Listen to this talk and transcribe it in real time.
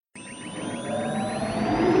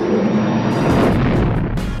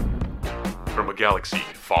galaxy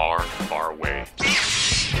far, far away.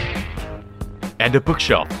 And a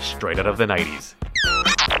bookshelf straight out of the 90s.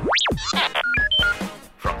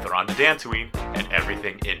 From Thrawn to Dantooine and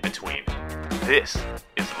everything in between. This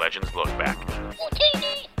is Legends Look Back.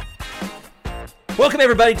 Welcome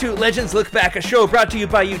everybody to Legends Look Back, a show brought to you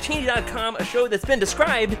by Youtini.com, a show that's been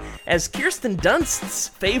described as Kirsten Dunst's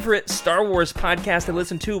favorite Star Wars podcast to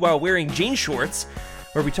listen to while wearing jean shorts,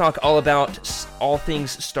 where we talk all about all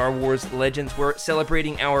things Star Wars Legends. We're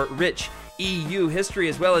celebrating our rich EU history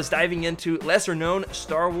as well as diving into lesser-known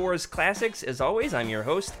Star Wars classics. As always, I'm your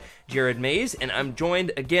host, Jared Mays, and I'm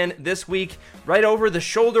joined again this week right over the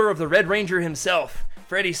shoulder of the Red Ranger himself,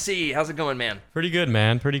 Freddie C. How's it going, man? Pretty good,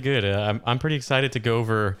 man. Pretty good. I'm pretty excited to go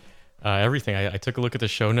over everything. I took a look at the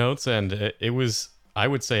show notes, and it was, I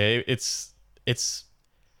would say, it's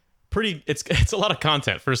a lot of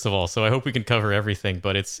content, first of all, so I hope we can cover everything,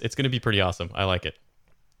 but it's going to be pretty awesome. I like it.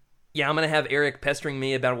 Yeah, I'm going to have Eric pestering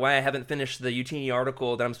me about why I haven't finished the Youtini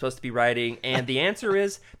article that I'm supposed to be writing, and the answer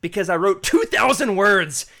is because I wrote 2,000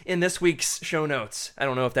 words in this week's show notes. I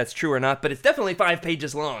don't know if that's true or not, but it's definitely 5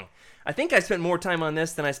 pages long. I think I spent more time on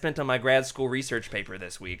this than I spent on my grad school research paper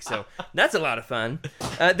this week, so that's a lot of fun.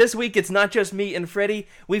 This week, it's not just me and Freddie.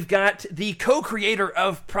 We've got the co-creator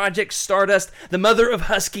of Project Stardust, the mother of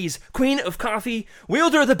Huskies, queen of coffee,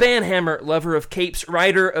 wielder of the banhammer, lover of capes,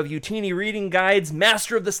 writer of Youtini reading guides,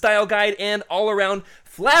 master of the style guide, and all-around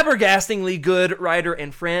flabbergastingly good writer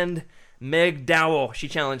and friend, Meg Dowell. She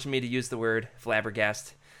challenged me to use the word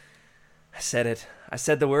flabbergast. I said it. I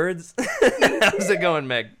said the words. How's it going,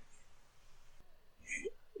 Meg?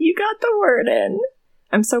 You got the word in.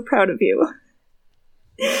 I'm so proud of you.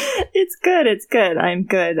 It's good. It's good. I'm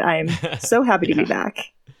good. I'm so happy to be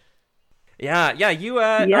back. Yeah. You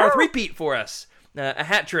are a repeat for us. A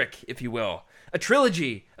hat trick, if you will. A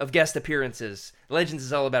trilogy of guest appearances. Legends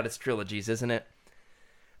is all about its trilogies, isn't it?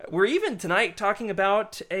 We're even tonight talking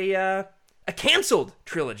about a canceled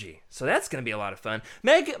trilogy. So that's going to be a lot of fun.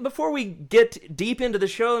 Meg, before we get deep into the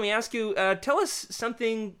show, let me ask you, tell us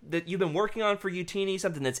something that you've been working on for Youtini,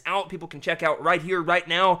 something that's out, people can check out right here, right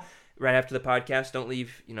now, right after the podcast. Don't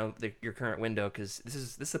leave, your current window, because this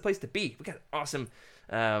is the place to be. We got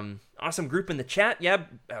an awesome group in the chat. Yeah,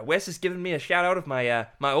 Wes has given me a shout out of my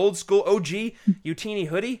old school OG Youtini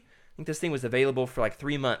hoodie. I think this thing was available for like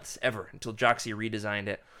 3 months ever until Joxy redesigned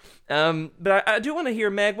it. But I do want to hear,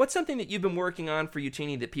 Meg, what's something that you've been working on for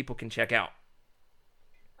Youtini that people can check out?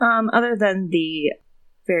 Other than the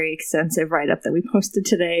very extensive write-up that we posted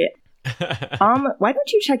today, why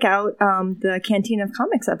don't you check out the Canteen of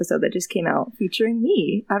Comics episode that just came out featuring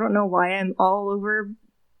me? I don't know why I'm all over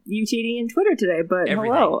Youtini and Twitter today, but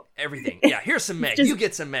hello. Everything. Yeah, here's some Meg. You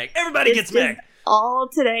get some Meg. Everybody gets Meg. All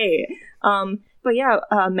today. But yeah,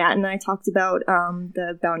 Matt and I talked about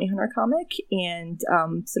the Bounty Hunter comic and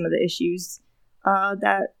some of the issues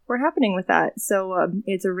that were happening with that. So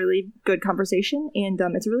it's a really good conversation, and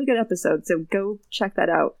it's a really good episode. So go check that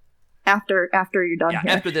out after you're done here.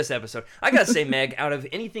 After this episode. I gotta say, Meg, out of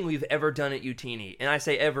anything we've ever done at Youtini, and I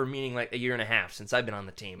say ever meaning like a year and a half since I've been on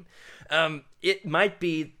the team, it might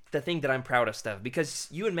be the thing that I'm proudest of, because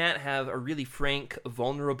you and Matt have a really frank,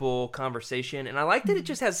 vulnerable conversation, and I like that it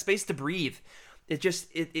just has space to breathe.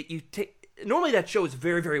 Normally that show is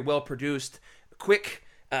very, very well produced, quick.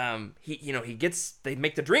 They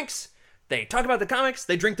make the drinks, they talk about the comics,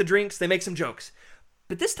 they drink the drinks, they make some jokes.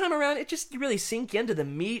 But this time around, you really sink into the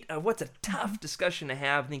meat of what's a tough discussion to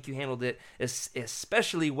have. I think you handled it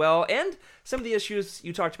especially well, and some of the issues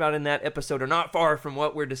you talked about in that episode are not far from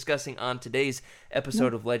what we're discussing on today's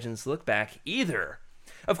episode of Legends Look Back either.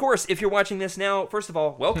 Of course, if you're watching this now, first of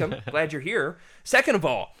all, welcome. Glad you're here. Second of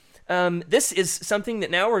all, this is something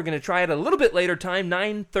that now we're going to try at a little bit later time,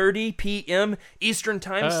 9:30 p.m. Eastern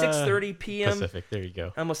Time, 6:30 p.m. Pacific, there you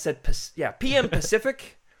go. I almost said, p.m.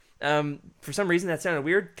 Pacific. For some reason, that sounded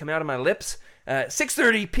weird, coming out of my lips.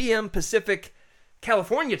 6:30 p.m. Pacific,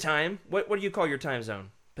 California time. What do you call your time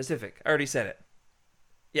zone? Pacific. I already said it.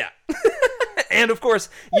 Yeah. And, of course,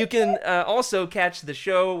 you can also catch the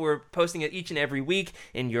show. We're posting it each and every week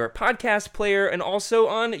in your podcast player and also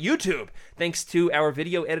on YouTube. Thanks to our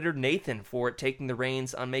video editor, Nathan, for taking the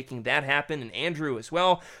reins on making that happen, and Andrew as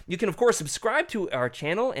well. You can, of course, subscribe to our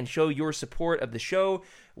channel and show your support of the show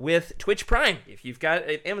with Twitch Prime. If you've got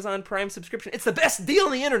an Amazon Prime subscription, it's the best deal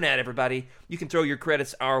on the internet, everybody. You can throw your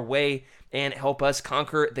credits our way and help us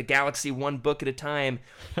conquer the galaxy one book at a time.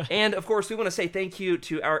 And, of course, we want to say thank you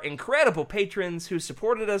to our incredible patrons who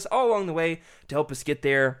supported us all along the way to help us get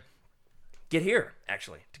here,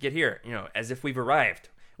 as if we've arrived.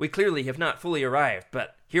 We clearly have not fully arrived,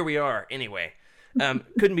 but here we are anyway.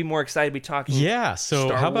 Couldn't be more excited to be talking. Yeah, so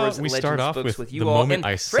Star how about Wars we Legends start off books with you the all. moment And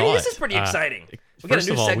I Freddie, saw this it. is pretty exciting. We got a First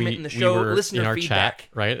new of all, segment in the show, we were listener in our feedback. chat,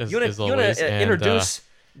 right? As You want always. to And, introduce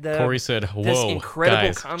the Corey said, this "Whoa, incredible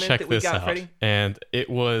guys, comment check that we this got, out!" Freddie? And it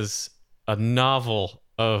was a novel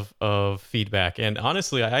of feedback. And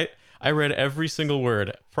honestly, I read every single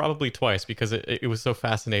word probably twice because it was so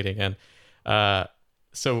fascinating. And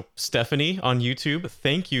so Stephanie on YouTube,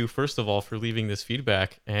 thank you first of all for leaving this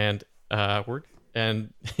feedback. And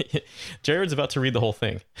Jared's about to read the whole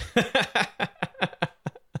thing.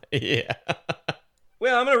 Yeah.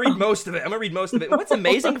 Well, I'm going to read most of it. And what's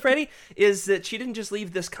amazing, Freddie, is that she didn't just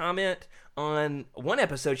leave this comment on one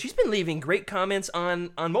episode. She's been leaving great comments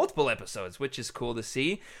on multiple episodes, which is cool to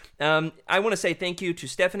see. I want to say thank you to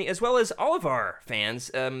Stephanie, as well as all of our fans,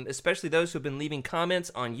 especially those who have been leaving comments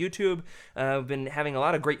on YouTube. We've been having a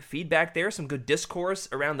lot of great feedback there, some good discourse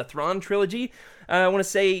around the Thrawn trilogy. I want to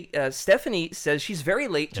say Stephanie says she's very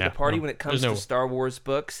late to the party when it comes to Star Wars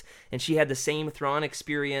books, and she had the same Thrawn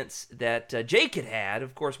experience that Jake had,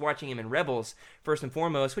 of course, watching him in Rebels, first and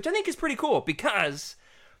foremost, which I think is pretty cool, because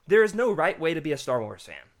there is no right way to be a Star Wars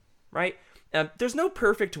fan, right? There's no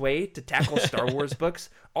perfect way to tackle Star Wars books.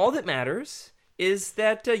 All that matters is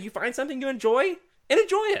that you find something you enjoy and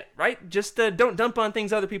enjoy it, right? Just don't dump on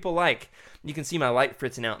things other people like. You can see my light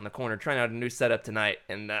fritzing out in the corner, trying out a new setup tonight,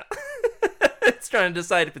 and it's trying to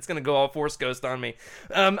decide if it's going to go all Force Ghost on me.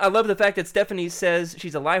 I love the fact that Stephanie says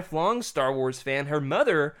she's a lifelong Star Wars fan. Her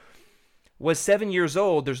mother was 7 years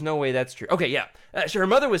old. There's no way that's true. Okay, yeah. So her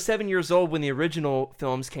mother was 7 years old when the original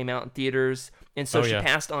films came out in theaters, and so she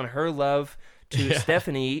passed on her love to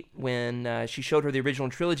Stephanie when she showed her the original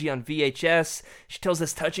trilogy on VHS. She tells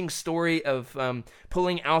this touching story of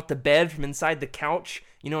pulling out the bed from inside the couch.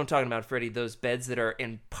 You know what I'm talking about, Freddie, those beds that are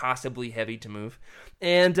impossibly heavy to move.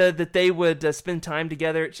 And that they would spend time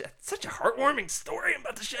together. It's such a heartwarming story. I'm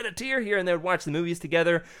about to shed a tear here. And they would watch the movies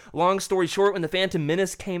together. Long story short, when The Phantom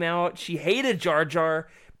Menace came out, she hated Jar Jar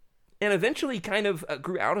and eventually kind of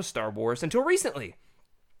grew out of Star Wars until recently.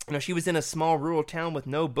 You know, she was in a small rural town with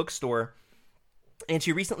no bookstore. And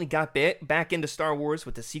she recently got back into Star Wars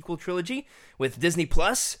with the sequel trilogy with Disney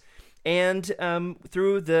Plus. And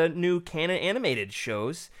through the new canon animated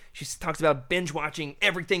shows, she talks about binge watching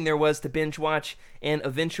everything there was to binge watch, and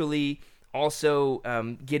eventually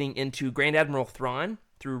also getting into Grand Admiral Thrawn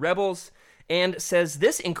through Rebels, and says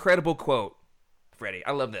this incredible quote, Freddie,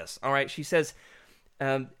 I love this. All right, she says,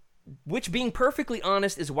 which, being perfectly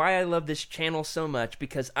honest, is why I love this channel so much,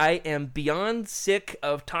 because I am beyond sick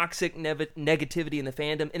of toxic negativity in the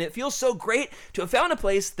fandom, and it feels so great to have found a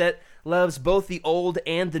place that loves both the old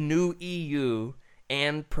and the new EU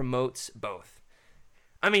and promotes both.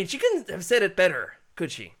 I mean, she couldn't have said it better,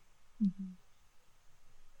 could she?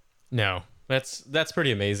 No, that's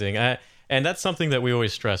pretty amazing. And that's something that we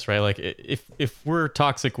always stress, right? Like, if we're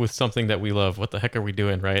toxic with something that we love, what the heck are we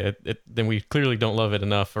doing, right? Then we clearly don't love it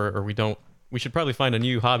enough, or we should probably find a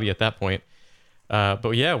new hobby at that point.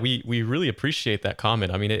 But yeah, we really appreciate that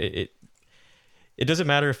comment. I mean, it doesn't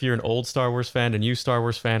matter if you're an old Star Wars fan, a new Star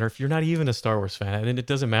Wars fan, or if you're not even a Star Wars fan. And it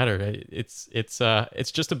doesn't matter. It's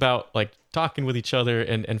just about like talking with each other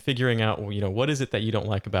and figuring out, you know, what is it that you don't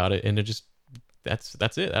like about it, and it just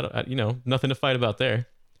that's it. Nothing to fight about there.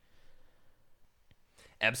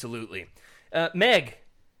 Absolutely. Meg,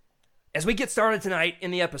 as we get started tonight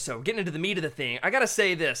in the episode, getting into the meat of the thing, I gotta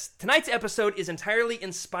say this. Tonight's episode is entirely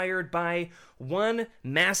inspired by one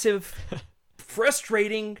massive,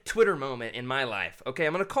 frustrating Twitter moment in my life. Okay,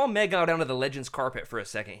 I'm gonna call Meg out onto the Legends carpet for a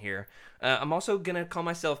second here. I'm also gonna call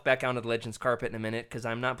myself back onto the Legends carpet in a minute, because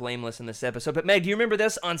I'm not blameless in this episode. But Meg, do you remember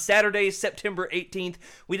this? On Saturday, September 18th,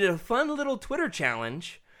 we did a fun little Twitter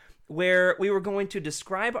challenge where we were going to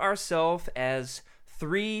describe ourselves as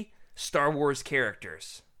 3 Star Wars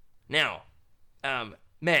characters. Now,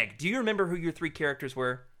 Meg, do you remember who your 3 characters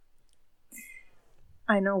were?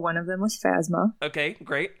 I know one of them was Phasma. Okay,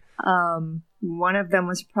 great. One of them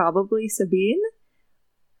was probably Sabine.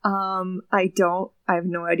 I have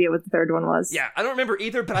no idea what the third one was. Yeah, I don't remember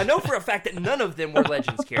either, but I know for a fact that none of them were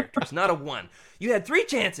Legends characters, not a one. You had 3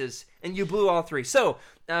 chances, and you blew all 3. So,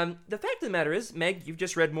 the fact of the matter is, Meg, you've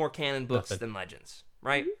just read more canon books than Legends,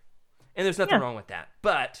 right? Mm-hmm. And there's nothing wrong with that.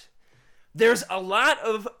 But there's a lot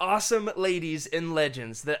of awesome ladies in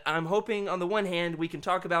Legends that I'm hoping, on the one hand, we can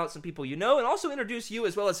talk about some people you know, and also introduce you,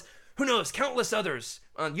 as well as, who knows, countless others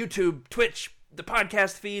on YouTube, Twitch, the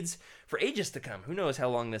podcast feeds, for ages to come. Who knows how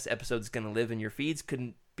long this episode's going to live in your feeds.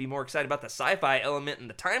 Couldn't be more excited about the sci-fi element and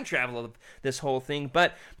the time travel of this whole thing.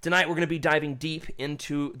 But tonight we're going to be diving deep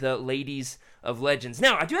into the ladies of Legends.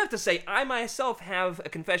 Now, I do have to say, I myself have a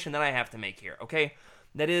confession that I have to make here, okay?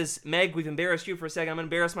 That is, Meg, we've embarrassed you for a second. I'm going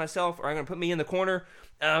to embarrass myself, or I'm going to put me in the corner.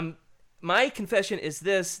 My confession is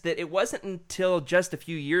this, that it wasn't until just a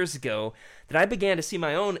few years ago that I began to see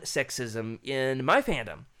my own sexism in my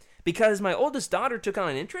fandom. Because my oldest daughter took on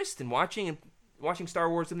an interest in watching Star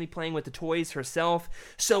Wars with me, playing with the toys herself.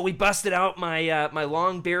 So we busted out my my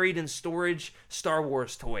long buried in storage Star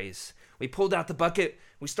Wars toys. We pulled out the bucket.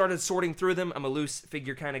 We started sorting through them. I'm a loose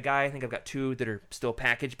figure kind of guy. I think I've got 2 that are still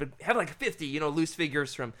packaged, but have like 50, loose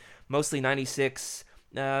figures from mostly 96.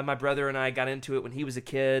 My brother and I got into it when he was a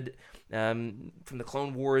kid, from the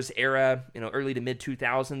Clone Wars era, early to mid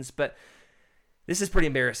 2000s. But this is pretty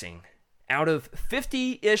embarrassing. Out of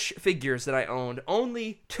 50-ish figures that I owned,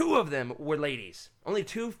 only 2 of them were ladies. Only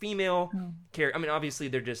 2 female characters. I mean, obviously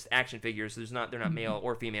they're just action figures. They're not male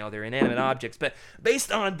or female. They're inanimate objects. But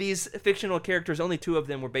based on these fictional characters, only 2 of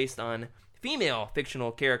them were based on female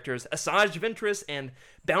fictional characters: Asajj Ventress and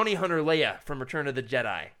Bounty Hunter Leia from Return of the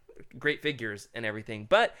Jedi. Great figures and everything.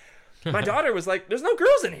 But my daughter was like, "There's no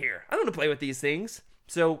girls in here. I don't want to play with these things."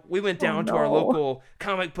 So we went down to our local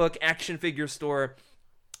comic book action figure store.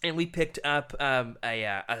 And we picked up a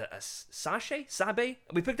Sabe.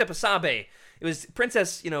 We picked up a Sabe. It was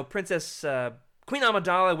Princess Queen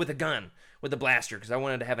Amidala with a gun, with a blaster, because I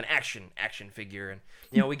wanted to have an action figure.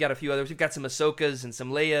 And we got a few others. We've got some Ahsokas and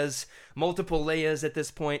some Leias, multiple Leias at this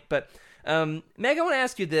point. But Meg, I want to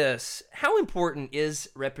ask you this: how important is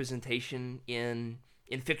representation in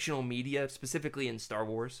fictional media, specifically in Star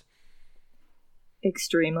Wars?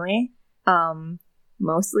 Extremely.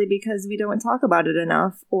 Mostly because we don't talk about it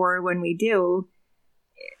enough, or when we do,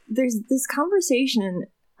 there's this conversation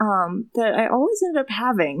that I always end up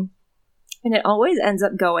having, and it always ends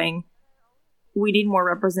up going, we need more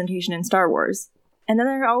representation in Star Wars. And then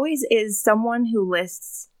there always is someone who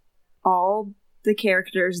lists all the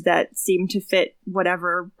characters that seem to fit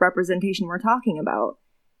whatever representation we're talking about.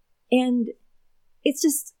 And it's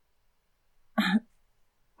just,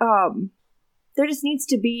 there just needs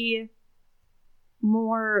to be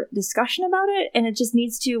more discussion about it, and it just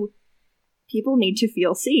people need to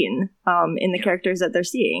feel seen in the characters that they're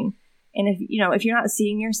seeing. And if you're not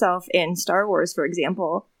seeing yourself in Star Wars, for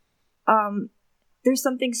example, there's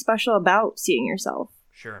something special about seeing yourself.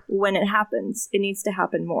 Sure. When it happens, it needs to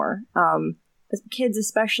happen more. As kids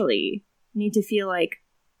especially need to feel like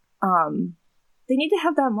they need to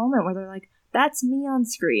have that moment where they're like, that's me on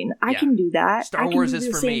screen. I can do that. Star Wars is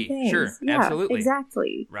for me. Things. Sure, yeah, absolutely.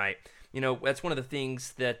 Exactly. Right. That's one of the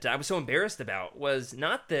things that I was so embarrassed about, was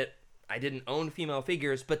not that I didn't own female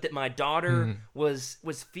figures, but that my daughter was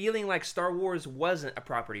feeling like Star Wars wasn't a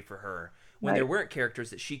property for her, when there weren't characters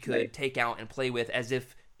that she could take out and play with as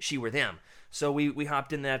if she were them. So we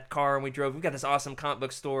hopped in that car and we drove. We've got this awesome comic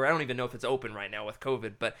book store. I don't even know if it's open right now with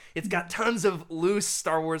COVID, but it's got tons of loose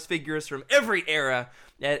Star Wars figures from every era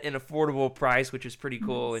at an affordable price, which is pretty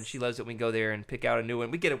cool. And she loves it when we go there and pick out a new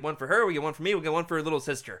one. We get one for her, we get one for me, we get one for her little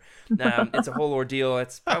sister. It's a whole ordeal.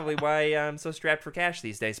 That's probably why I'm so strapped for cash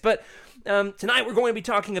these days. But tonight we're going to be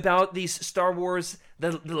talking about these Star Wars,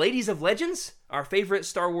 the Ladies of Legends, our favorite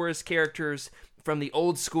Star Wars characters from the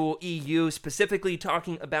old school EU, specifically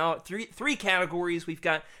talking about three categories. We've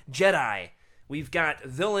got Jedi, we've got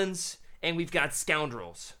villains, and we've got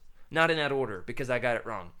scoundrels. Not in that order, because I got it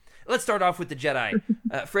wrong. Let's start off with the Jedi.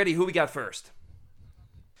 Freddie, who we got first?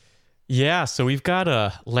 Yeah, so we've got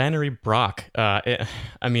Lannery Brock. We're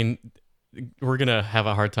going to have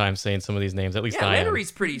a hard time saying some of these names, at least I am.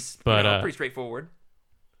 Lannery's pretty straightforward.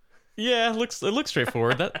 Yeah, it looks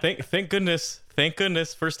straightforward. Thank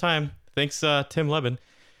goodness. First time. Thanks, Tim Levin.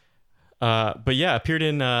 But yeah, appeared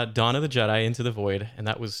in Dawn of the Jedi, Into the Void, and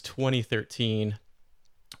that was 2013.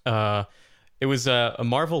 It was a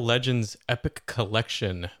Marvel Legends epic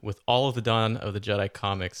collection with all of the Dawn of the Jedi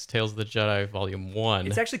comics, Tales of the Jedi Volume 1.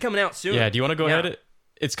 It's actually coming out soon. Yeah, do you want to go ahead?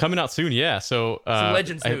 It's coming out soon, yeah. So some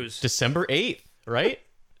Legends news. December 8th, right?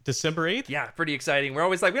 December 8th? Yeah, pretty exciting. We're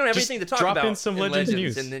always like, we don't have anything to talk about. Drop in some Legends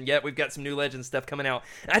news. And then, we've got some new Legends stuff coming out.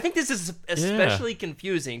 And I think this is especially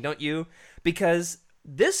confusing, don't you? Because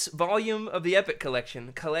this volume of the Epic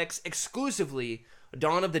Collection collects exclusively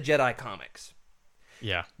Dawn of the Jedi comics.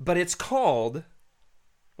 Yeah. But it's called...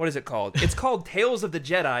 What is it called? It's called Tales of the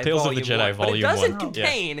Jedi Tales Volume of the Jedi 1. Volume 1. But it doesn't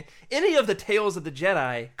contain any of the Tales of the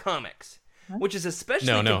Jedi comics. Which is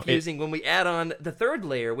especially confusing when we add on the third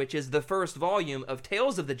layer, which is the first volume of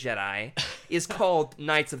Tales of the Jedi, is called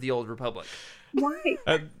Knights of the Old Republic. Why?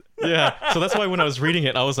 Yeah, so that's why when I was reading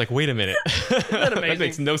it, I was like, wait a minute. Isn't that amazing? That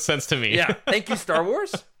makes no sense to me. Yeah, thank you, Star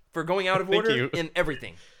Wars, for going out of order in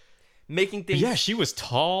everything. Making things... But yeah, she was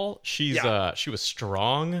tall. She was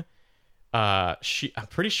strong. I'm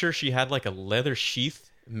pretty sure she had like a leather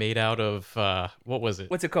sheath made out of what was it?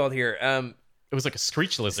 What's it called here? It was like a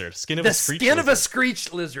screech lizard. Skin of The a screech skin of a lizard.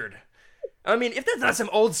 screeched lizard. I mean, if that's not some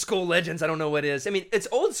old school Legends, I don't know what is. I mean, it's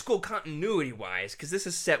old school continuity wise, because this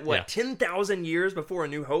is set, what, Yeah. 10,000 years before A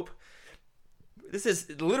New Hope? This is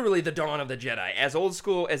literally the dawn of the Jedi, as old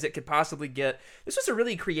school as it could possibly get. This was a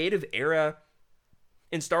really creative era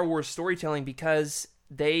in Star Wars storytelling because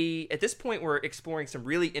they, at this point, were exploring some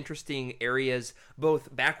really interesting areas,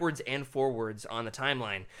 both backwards and forwards on the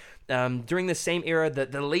timeline. During the same era,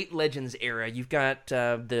 the late Legends era, you've got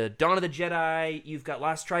the Dawn of the Jedi, you've got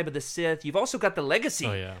Lost Tribe of the Sith, you've also got the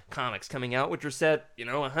Legacy comics coming out, which are set,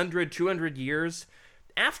 100, 200 years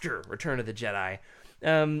after Return of the Jedi.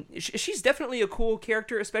 She's definitely a cool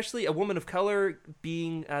character, especially a woman of color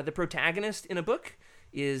being the protagonist in a book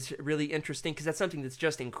is really interesting because that's something that's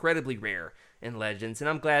just incredibly rare in Legends, and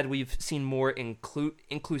I'm glad we've seen more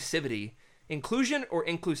inclusivity. Inclusion or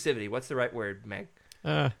inclusivity? What's the right word, Meg?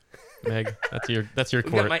 Meg, that's your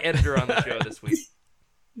We've court. got my editor on the show this week.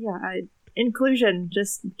 Yeah, inclusion.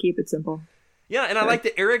 Just keep it simple. Yeah, and I like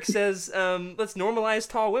that Eric says, let's normalize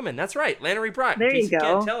tall women. That's right, Lannery Brock. There In case you go.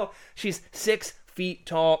 Can't tell, she's 6 feet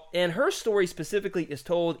tall, and her story specifically is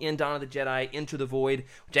told in Dawn of the Jedi, Into the Void,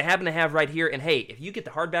 which I happen to have right here. And hey, if you get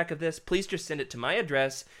the hardback of this, please just send it to my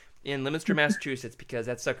address in Leominster, Massachusetts, because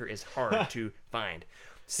that sucker is hard to find.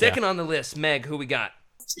 Second on the list, Meg, who we got?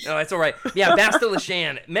 Oh, that's all right. Yeah, Basta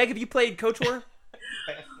Lashan. Meg, have you played KOTOR?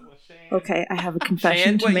 Okay, I have a confession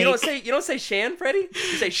Shan? to Wait, make. you don't say Shan, Freddie?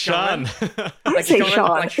 You say Sean. Sean. I say Sean.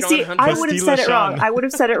 Like Sean See, Hunter. I would have said it wrong. Sean. I would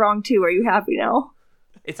have said it wrong too. Are you happy now?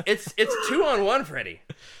 It's 2-on-1, Freddie.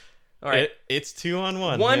 All right. It's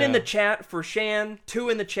 2-on-1. One yeah. in the chat for Shan, 2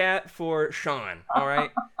 in the chat for Sean. All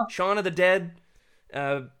right, Shaun of the Dead,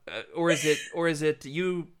 or is it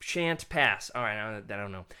you shan't pass? All right, I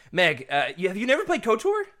don't know. Meg, have you never played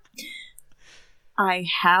KOTOR? I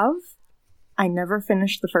have. I never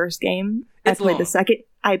finished the first game. It's I played long. the second.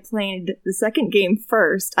 I played the second game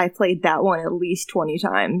first. I played that one at least 20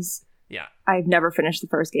 times. Yeah. I've never finished the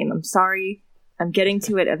first game. I'm sorry. I'm getting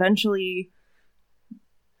to it eventually.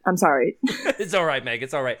 I'm sorry. It's all right, Meg.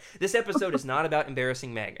 It's all right. This episode is not about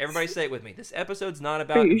embarrassing Meg. Everybody say it with me. This episode's not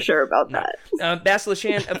about... Are you sure about No. that? Basta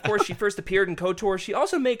Lashan, of course, she first appeared in KOTOR. She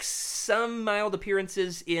also makes some mild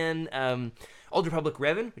appearances in Old Republic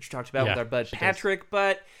Revan, which we talked about Yeah, with our bud she Patrick.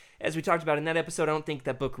 But as we talked about in that episode, I don't think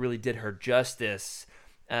that book really did her justice.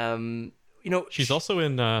 She's also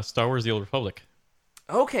in Star Wars: The Old Republic.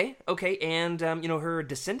 Okay, and her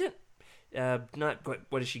descendant,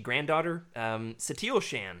 what is she, granddaughter? Satele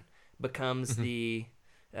Shan becomes the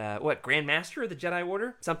Grand Master of the Jedi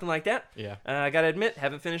Order, something like that. Yeah. I gotta admit,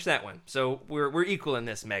 haven't finished that one, so we're equal in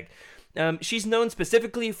this, Meg. She's known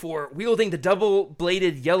specifically for wielding the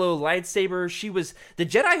double-bladed yellow lightsaber. She was the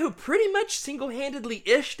Jedi who pretty much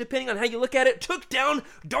single-handedly-ish, depending on how you look at it, took down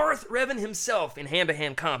Darth Revan himself in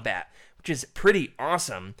hand-to-hand combat, which is pretty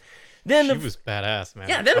awesome. Then She was badass, man.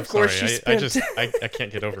 Yeah, then, of I'm course, sorry. she I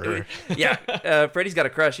can't get over her. yeah, Freddie's got a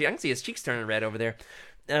crush. I can see his cheeks turning red over there.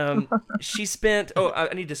 She spent... Oh,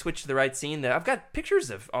 I need to switch to the right scene. I've got pictures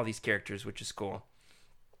of all these characters, which is cool.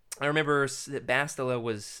 I remember that Bastila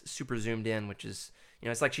was super zoomed in, which is...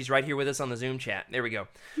 it's like she's right here with us on the Zoom chat. There we go.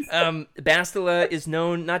 Bastila is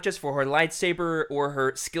known not just for her lightsaber or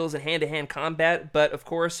her skills in hand-to-hand combat, but, of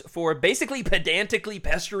course, for basically pedantically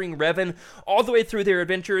pestering Revan all the way through their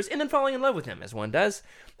adventures and then falling in love with him, as one does.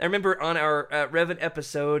 I remember on our Revan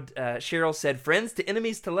episode, Cheryl said, friends to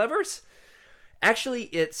enemies to lovers? Actually,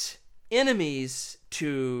 it's enemies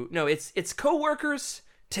to... No, it's co-workers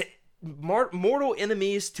to... mortal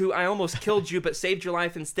enemies to I almost killed you but saved your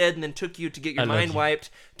life instead and then took you to get your mind wiped,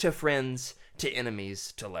 to friends to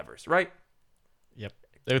enemies to lovers, right? Yep.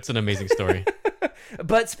 It's an amazing story.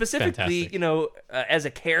 But specifically, Fantastic. as a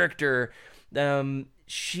character,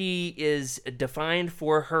 she is defined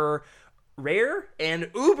for her rare and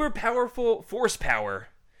uber powerful force power.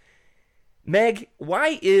 Meg,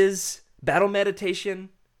 why is battle meditation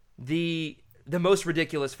the most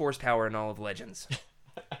ridiculous force power in all of Legends?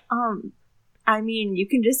 I mean, you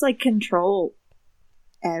can just control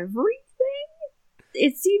everything.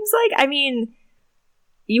 It seems like,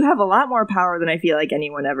 you have a lot more power than I feel like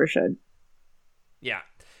anyone ever should. Yeah.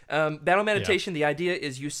 Battle meditation, the idea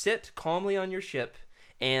is you sit calmly on your ship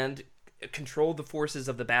and control the forces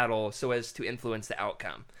of the battle so as to influence the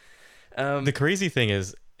outcome. The crazy thing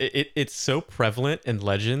is, it's so prevalent in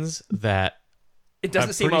Legends that it doesn't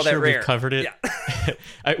I'm seem pretty all that sure rare. We've covered it.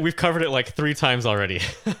 Yeah. We've covered it like 3 times already.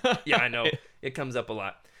 Yeah, I know. It comes up a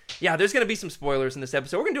lot. Yeah, there's going to be some spoilers in this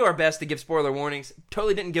episode. We're going to do our best to give spoiler warnings.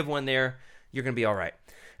 Totally didn't give one there. You're going to be all right.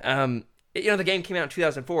 The game came out in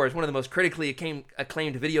 2004. It's one of the most critically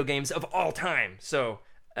acclaimed video games of all time. So,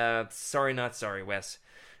 sorry, not sorry, Wes.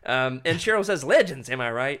 And Cheryl says, Legends, am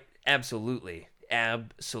I right? Absolutely.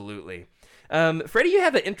 Absolutely. Freddie, you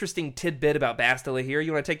have an interesting tidbit about Bastila here.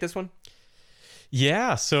 You want to take this one?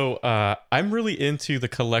 Yeah, so I'm really into the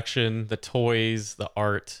collection, the toys, the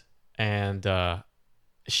art, and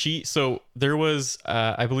so there was,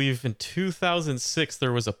 I believe in 2006,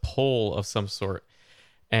 there was a poll of some sort,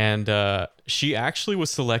 and she actually was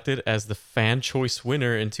selected as the fan choice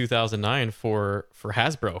winner in 2009 for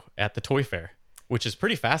Hasbro at the Toy Fair, which is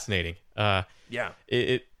pretty fascinating. Yeah.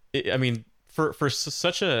 I mean, for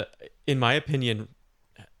such a, in my opinion,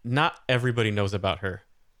 not everybody knows about her.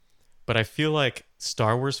 But I feel like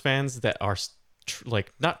Star Wars fans that are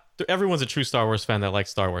not everyone's a true Star Wars fan that likes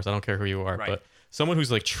Star Wars. I don't care who you are, right. But someone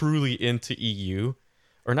who's like truly into EU,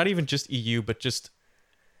 or not even just EU, but just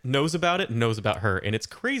knows about it, knows about her, and it's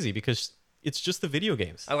crazy because it's just the video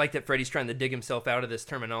games. I like that Freddie's trying to dig himself out of this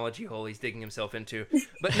terminology hole he's digging himself into.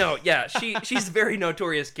 But no, yeah, she's a very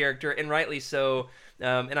notorious character, and rightly so.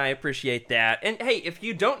 And I appreciate that. And hey, if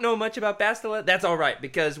you don't know much about Bastila, that's all right,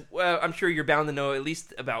 because I'm sure you're bound to know at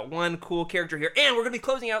least about one cool character here. And we're going to be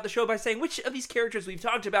closing out the show by saying which of these characters we've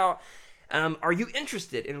talked about are you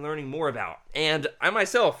interested in learning more about? And I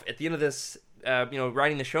myself, at the end of this,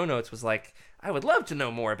 writing the show notes, was like, I would love to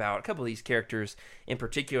know more about a couple of these characters in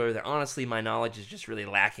particular that honestly my knowledge is just really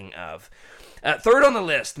lacking of. Third on the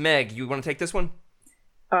list, Meg, you want to take this one?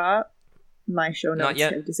 My show notes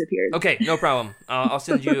have disappeared. Okay, no problem. I'll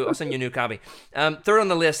send you a new copy. Third on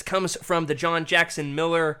the list comes from the John Jackson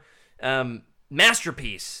Miller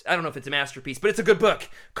masterpiece. I don't know if it's a masterpiece, but it's a good book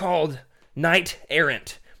called Knight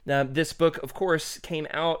Errant. This book, of course, came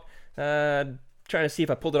out, trying to see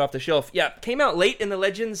if I pulled it off the shelf. Yeah, came out late in the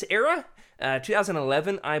Legends era,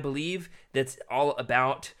 2011, I believe. That's all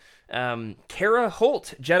about Kara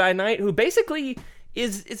Holt, Jedi Knight, who basically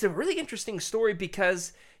is a really interesting story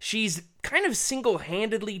because she's kind of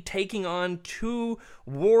single-handedly taking on two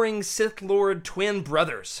warring Sith Lord twin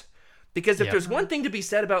brothers. Because if there's one thing to be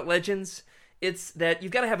said about Legends, it's that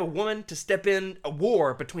you've got to have a woman to step in a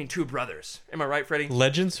war between two brothers. Am I right, Freddie?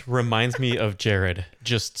 Legends reminds me of Jared.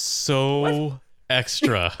 Just so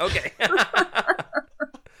extra. Okay.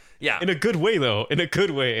 Yeah. In a good way, though. In a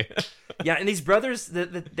good way. Yeah, and these brothers,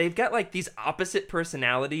 they've got like these opposite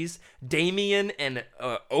personalities, Damien and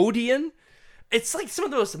Odian. It's like some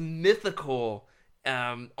of the most mythical,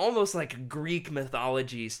 almost like Greek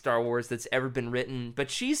mythology Star Wars that's ever been written.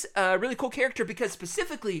 But she's a really cool character because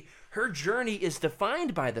specifically her journey is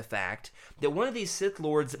defined by the fact that one of these Sith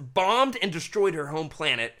Lords bombed and destroyed her home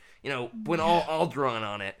planet, went all Alderaan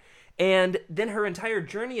on it. And then her entire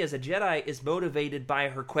journey as a Jedi is motivated by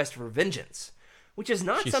her quest for vengeance, which is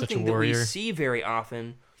not something that we see very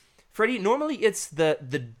often. Freddie, normally it's the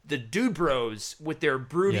dude bros with their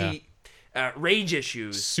broody rage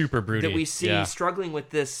issues, super broody, that we see struggling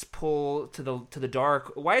with this pull to the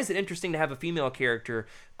dark. Why is it interesting to have a female character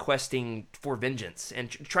questing for vengeance and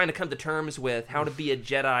trying to come to terms with how to be a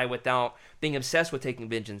Jedi without being obsessed with taking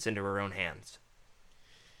vengeance into her own hands?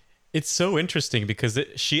 It's so interesting because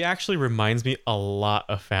she actually reminds me a lot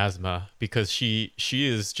of Phasma because she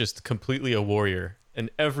is just completely a warrior in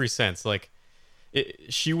every sense. Like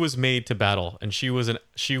she was made to battle, and she was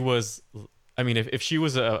I mean, if she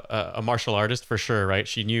was a martial artist for sure, right?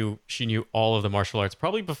 She knew all of the martial arts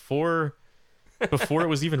probably before it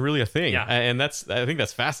was even really a thing. Yeah. And I think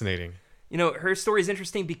that's fascinating. Her story is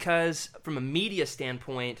interesting because from a media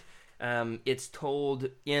standpoint, it's told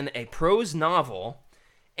in a prose novel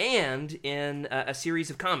and in a series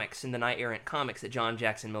of comics, in the Knight Errant comics that John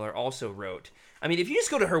Jackson Miller also wrote. I mean, if you just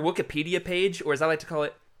go to her Wikipedia page, or as I like to call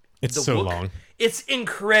it, it's so long. It's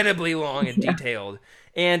incredibly long and detailed.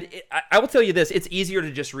 And I will tell you this, it's easier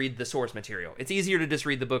to just read the source material. It's easier to just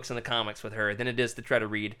read the books and the comics with her than it is to try to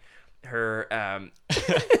read her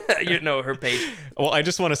her page. Well, I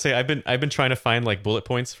just want to say I've been trying to find like bullet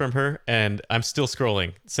points from her, and I'm still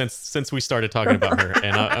scrolling since we started talking about her,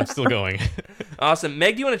 and I'm still going. Awesome.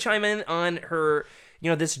 Meg, do you want to chime in on her,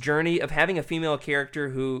 this journey of having a female character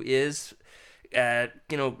who is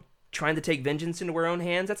trying to take vengeance into her own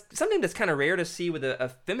hands? That's something that's kind of rare to see with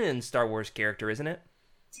a feminine Star Wars character, isn't it?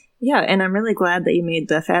 Yeah, and I'm really glad that you made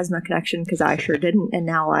the Phasma connection because I sure didn't, and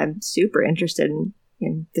now I'm super interested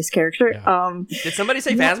in this character. Yeah. Did somebody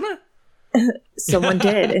say Phasma? Someone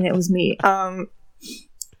did, and it was me.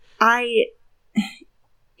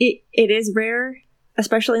 It is rare,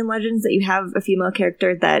 especially in Legends, that you have a female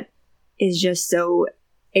character that is just so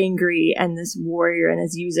angry and this warrior and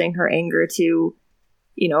is using her anger to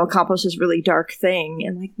accomplish this really dark thing,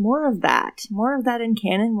 and like more of that in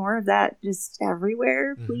canon, more of that just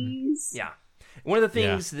everywhere, please. Yeah. One of the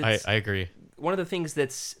things I agree. One of the things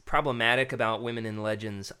that's problematic about women in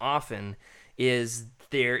Legends often is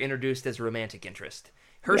they're introduced as a romantic interest.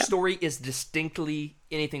 Her story is distinctly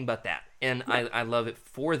anything but that, and I love it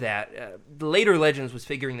for that. The later Legends was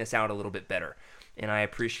figuring this out a little bit better, and I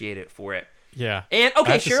appreciate it for it. Yeah. And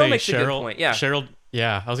okay, Cheryl makes a good point. Yeah. Cheryl.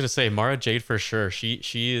 Yeah, I was gonna say Mara Jade for sure. She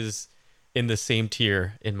is in the same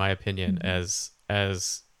tier in my opinion as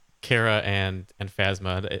Kara and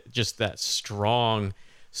Phasma. Just that strong,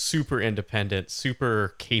 super independent,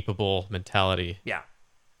 super capable mentality. Yeah.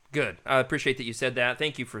 Good. I appreciate that you said that.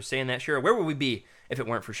 Thank you for saying that, Cheryl. Where would we be if it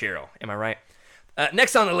weren't for Cheryl? Am I right?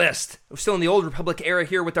 Next on the list, we're still in the Old Republic era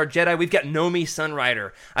here with our Jedi. We've got Nomi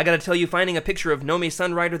Sunrider. I got to tell you, finding a picture of Nomi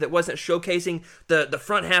Sunrider that wasn't showcasing the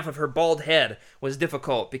front half of her bald head was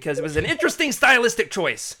difficult because it was an interesting stylistic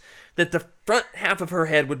choice that the front half of her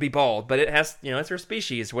head would be bald, but it has, it's her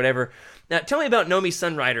species, whatever. Now, tell me about Nomi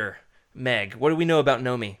Sunrider, Meg. What do we know about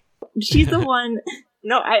Nomi? She's the one.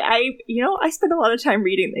 No, I spent a lot of time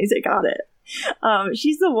reading these. I got it.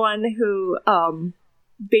 She's the one who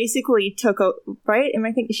basically took over, right? And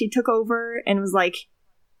I think she took over and was like,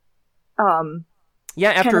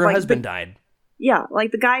 yeah, after her husband died. Yeah,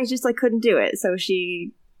 like the guy just like couldn't do it, so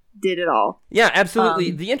she did it all. Yeah,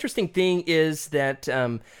 absolutely. The interesting thing is that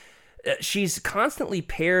she's constantly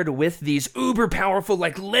paired with these uber powerful,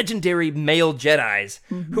 like legendary male Jedis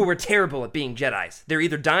who are terrible at being Jedis. They're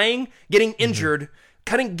either dying, getting injured,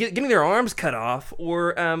 getting their arms cut off,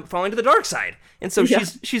 or falling to the dark side. And so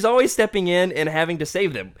she's always stepping in and having to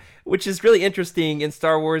save them, which is really interesting in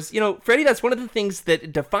Star Wars. Freddie, that's one of the things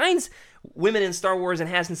that defines women in Star Wars and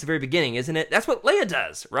has since the very beginning, isn't it? That's what Leia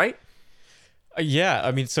does, right? Yeah,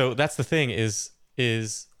 I mean, so that's the thing is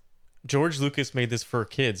George Lucas made this for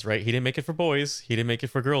kids, right? He didn't make it for boys. He didn't make it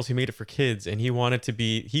for girls. He made it for kids, and he wanted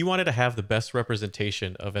to have the best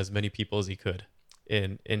representation of as many people as he could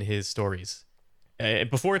in his stories.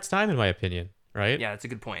 Before its time, in my opinion, right? Yeah, that's a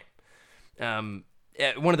good point.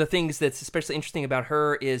 One of the things that's especially interesting about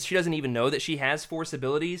her is she doesn't even know that she has Force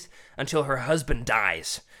abilities until her husband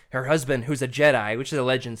dies. Her husband, who's a Jedi, which is a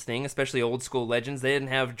Legends thing, especially old school Legends. They didn't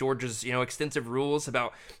have George's, extensive rules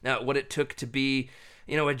about what it took to be,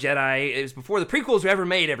 a Jedi. It was before the prequels were ever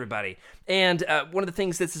made, everybody. And one of the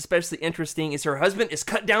things that's especially interesting is her husband is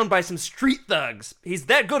cut down by some street thugs. He's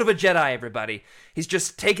that good of a Jedi, everybody. He's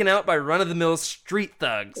just taken out by run-of-the-mill street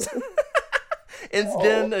thugs. And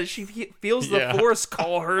then she feels the Force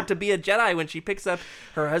call her to be a Jedi when she picks up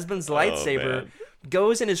her husband's lightsaber,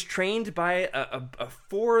 goes and is trained by a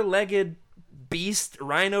four-legged beast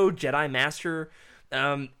rhino Jedi master.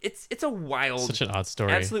 It's a wild, such an odd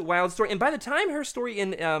story, absolute wild story. And by the time her story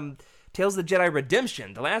in Tales of the Jedi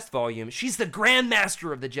Redemption, the last volume, she's the Grand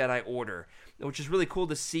Master of the Jedi Order, which is really cool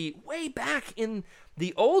to see way back in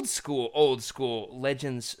the old school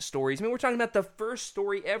Legends stories. I mean, we're talking about the first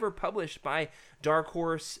story ever published by Dark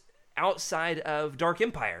Horse outside of Dark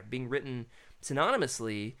Empire, being written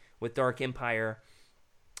synonymously with Dark Empire.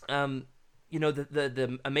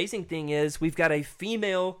 The amazing thing is we've got a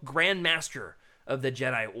female Grand Master of the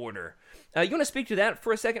Jedi Order. You want to speak to that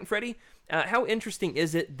for a second, Freddie? How interesting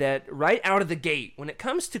is it that right out of the gate, when it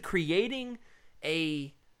comes to creating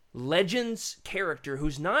a Legends character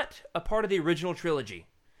who's not a part of the original trilogy,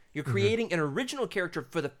 you're creating an original character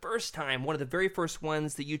for the first time. One of the very first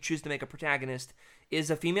ones that you choose to make a protagonist is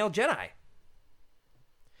a female Jedi.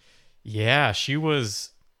 Yeah,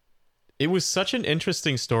 it was such an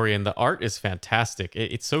interesting story, and the art is fantastic.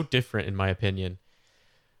 It's so different, in my opinion.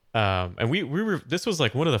 And we were, this was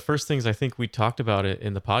like one of the first things I think we talked about it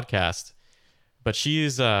in the podcast. But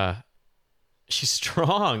she's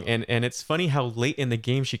strong, and it's funny how late in the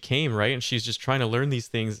game she came, right? And she's just trying to learn these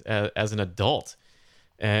things as an adult,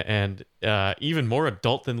 and even more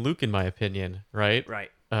adult than Luke, in my opinion, right? Right.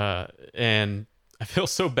 And I feel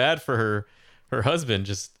so bad for her husband.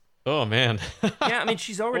 Just, oh man. Yeah, I mean,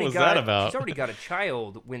 she's already what was that about? She's already got a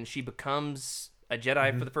child when she becomes a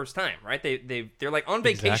Jedi for the first time, right? They're like on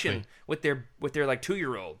vacation with their like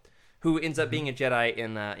 2-year-old who ends up being a Jedi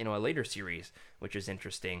in a later series, which is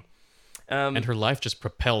interesting. And her life just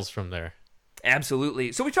propels from there.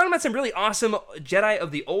 Absolutely. So we're talking about some really awesome Jedi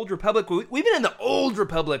of the Old Republic. We've been in the Old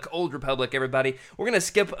Republic, everybody. We're going to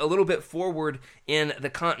skip a little bit forward in the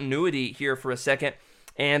continuity here for a second,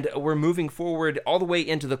 and we're moving forward all the way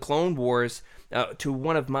into the Clone Wars to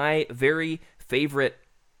one of my very favorite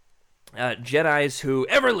Jedis who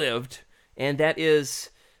ever lived, and that is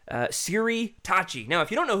Siri Tachi. Now,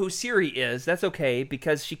 if you don't know who Siri is, that's okay,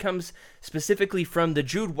 because she comes specifically from the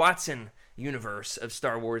Jude Watson universe of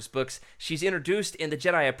Star Wars books. She's introduced in the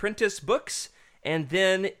Jedi Apprentice books, and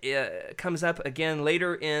then comes up again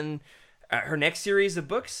later in her next series of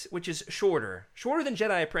books, which is shorter than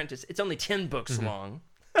Jedi Apprentice. It's only 10 books long.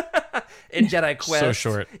 In Jedi Quest. So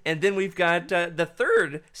short. And then we've got the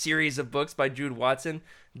third series of books by Jude Watson,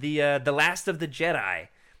 the Last of the Jedi,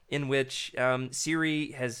 in which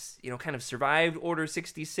Ciri has kind of survived Order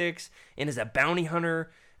 66 and is a bounty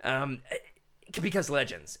hunter because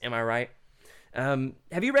Legends. Am I right?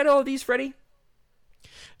 Have you read all of these, Freddie?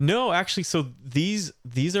 No, actually. So these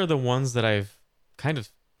are the ones that I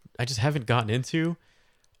just haven't gotten into,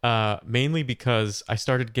 mainly because I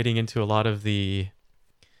started getting into a lot of the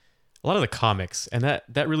comics, and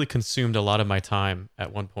that really consumed a lot of my time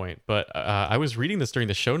at one point. But I was reading this during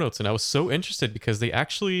the show notes, and I was so interested because they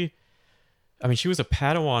actually, she was a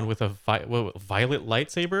Padawan with a violet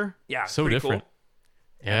lightsaber. Yeah, so pretty different. Cool.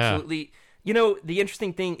 Yeah. Absolutely. The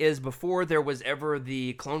interesting thing is, before there was ever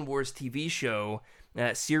the Clone Wars TV show,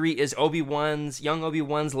 Ciri is young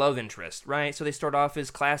Obi-Wan's love interest, right? So they start off as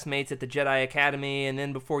classmates at the Jedi Academy, and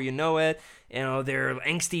then before you know it, they're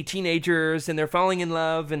angsty teenagers, and they're falling in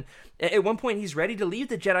love, and at one point he's ready to leave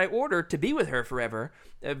the Jedi Order to be with her forever.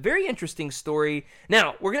 A very interesting story.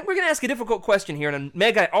 Now, we're gonna ask a difficult question here, and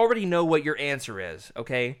Meg, I already know what your answer is,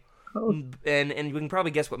 okay? Oh. And we can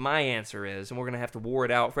probably guess what my answer is, and we're going to have to war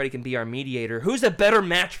it out. Freddie can be our mediator. Who's a better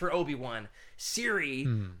match for Obi-Wan,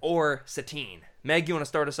 Ciri or Satine? Meg, you want to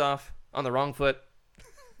start us off on the wrong foot?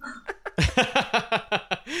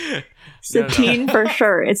 Satine for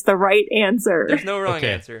sure. It's the right answer. There's no wrong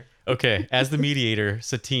answer. Okay, as the mediator,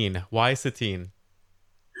 Satine. Why Satine?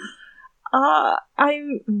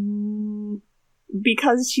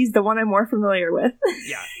 Because she's the one I'm more familiar with.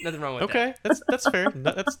 Yeah, nothing wrong with that. Okay, that's fair.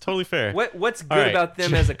 That's totally fair. What's good about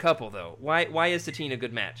them as a couple, though? Why is Satine a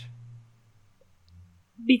good match?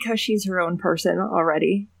 Because she's her own person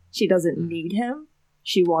already. She doesn't need him.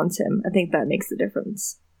 She wants him. I think that makes the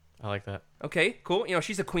difference. I like that. Okay, cool.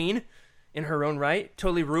 She's a queen in her own right.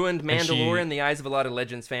 Totally ruined Mandalore in the eyes of a lot of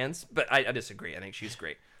Legends fans, but I disagree. I think she's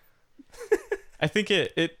great. I think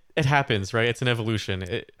it happens, right? It's an evolution.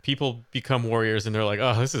 People become warriors and they're like,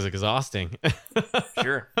 oh, this is exhausting.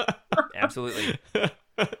 Sure. Absolutely.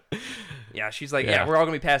 Yeah, she's like, yeah, we're all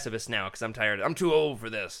going to be pacifists now because I'm tired. I'm too old for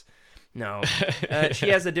this. No. She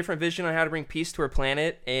has a different vision on how to bring peace to her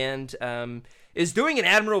planet, and is doing an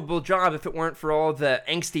admirable job if it weren't for all the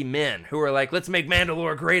angsty men who are like, let's make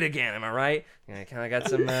Mandalore great again. Am I right? I kind of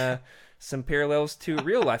got some parallels to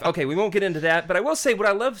real life. Okay, we won't get into that, but I will say what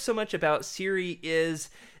I love so much about Ciri is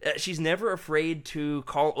she's never afraid to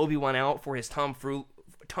call Obi-Wan out for his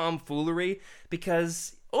tomfoolery,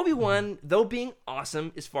 because Obi-Wan, though being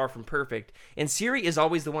awesome, is far from perfect. And Ciri is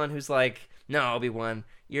always the one who's like, no, Obi-Wan,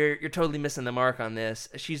 you're totally missing the mark on this.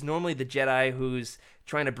 She's normally the Jedi who's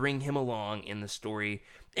trying to bring him along in the story.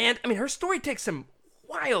 And, her story takes some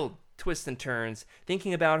wild twists and turns,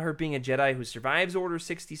 thinking about her being a Jedi who survives Order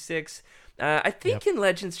 66. I think in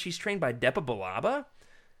Legends she's trained by Depa Billaba.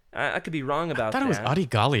 I could be wrong about that. I thought it was Adi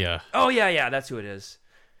Gallia. Oh, yeah, that's who it is.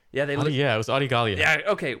 Yeah, it was Adi Gallia. Yeah,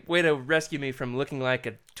 okay, way to rescue me from looking like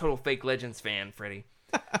a total fake Legends fan, Freddie.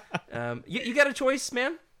 You got a choice,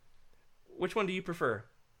 man? Which one do you prefer?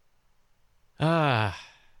 I'm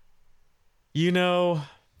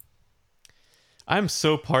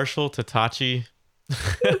so partial to Tachi.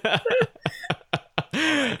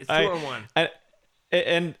 It's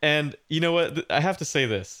 2-on-1. And you know what? I have to say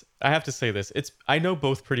this. I know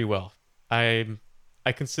both pretty well. I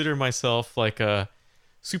consider myself like a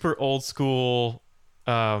super old school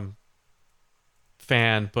fan,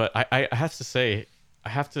 but I have to say,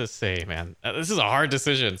 man, this is a hard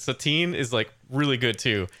decision. Satine is like really good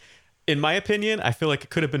too. In my opinion, I feel like it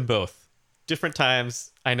could have been both. Different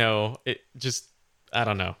times. I know it just, I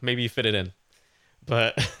don't know. Maybe you fit it in,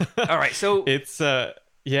 but all right. So it's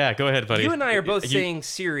yeah. Go ahead, buddy. You and I are both saying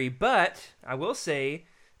Ciri, but I will say,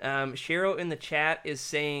 Cheryl in the chat is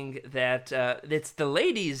saying that it's the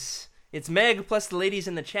ladies. It's Meg plus the ladies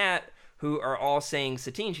in the chat who are all saying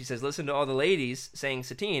Satine. She says, listen to all the ladies saying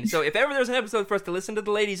Satine. So if ever there's an episode for us to listen to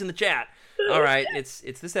the ladies in the chat, all right, it's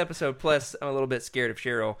this episode. Plus, I'm a little bit scared of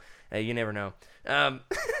Cheryl. You never know.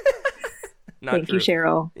 Thank you,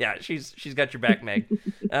 Cheryl. Yeah, she's got your back, Meg.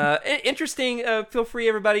 Interesting. Feel free,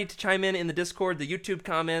 everybody, to chime in the Discord, the YouTube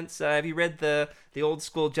comments. Have you read the old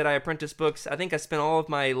school Jedi Apprentice books? I think I spent all of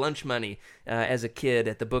my lunch money as a kid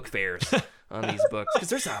at the book fairs on these books, because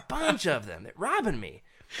there's a bunch of them that robbing me.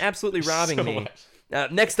 Absolutely robbing me.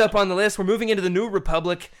 Next up on the list, we're moving into the New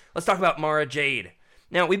Republic. Let's talk about Mara Jade.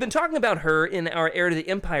 Now, we've been talking about her in our Heir to the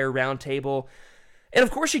Empire roundtable. And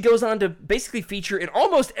of course, she goes on to basically feature in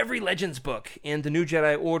almost every Legends book in the New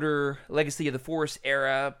Jedi Order, Legacy of the Force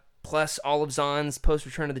era, plus all of Zahn's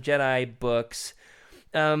post-Return of the Jedi books.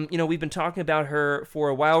 We've been talking about her for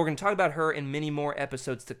a while. We're going to talk about her in many more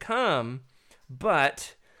episodes to come.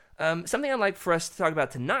 But something I'd like for us to talk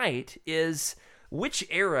about tonight is which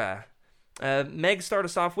era, Meg, start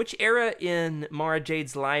us off. Which era in Mara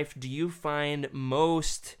Jade's life do you find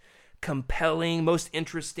most compelling, most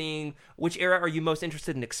interesting? Which era are you most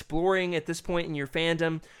interested in exploring at this point in your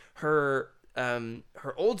fandom? Her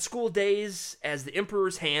old school days as the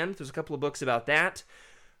Emperor's Hand. There's a couple of books about that.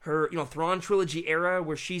 Her, Thrawn trilogy era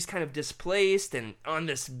where she's kind of displaced and on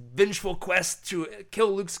this vengeful quest to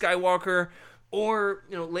kill Luke Skywalker. Or,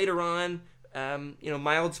 later on,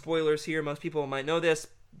 mild spoilers here. Most people might know this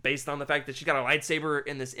based on the fact that she's got a lightsaber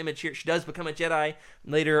in this image here. She does become a Jedi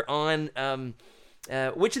later on.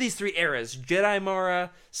 Which of these three eras? Jedi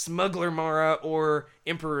Mara, Smuggler Mara, or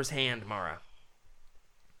Emperor's Hand Mara?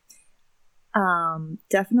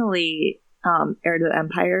 Definitely Heir to the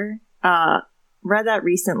Empire. Read that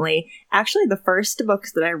recently. Actually, the first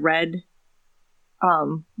books that I read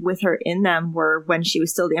with her in them were when she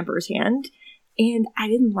was still the Emperor's Hand, and I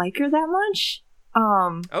didn't like her that much.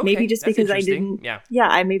 Okay, maybe just because I didn't. Yeah.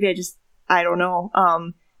 I don't know.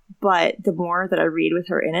 But the more that I read with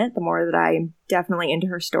her in it, the more that I'm definitely into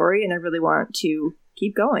her story, and I really want to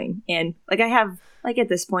keep going. And at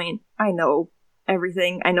this point, I know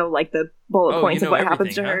everything. I know the bullet points of what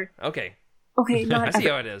happens to her. Okay. Okay, I see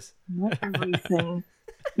how it is. Not everything.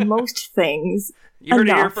 Most things. You heard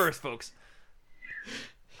it here first, folks.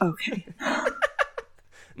 Okay.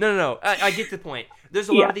 No. I get the point. There's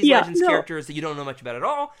a lot of these Legends characters that you don't know much about at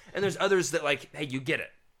all, and there's others that hey, you get it.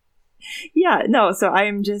 Yeah, no, so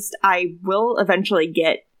I will eventually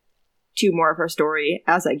get to more of her story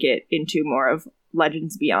as I get into more of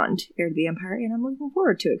Legends Beyond Heir to the Empire, and I'm looking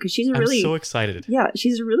forward to it because she's I'm so excited. Yeah,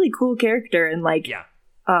 she's a really cool character, and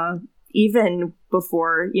even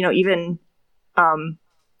before,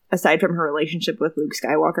 aside from her relationship with Luke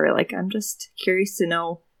Skywalker, I'm just curious to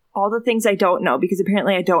know all the things I don't know, because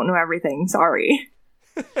apparently I don't know everything. Sorry.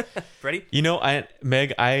 Ready?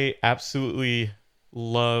 Meg, I absolutely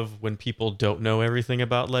love when people don't know everything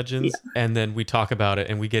about Legends, and then we talk about it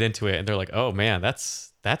and we get into it, and they're like, "Oh man,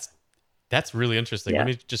 that's really interesting. Let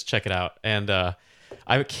me just check it out." And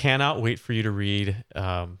I cannot wait for you to read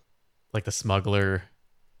the Smuggler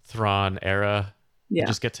Thrawn era. Yeah.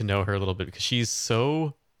 Just get to know her a little bit, because she's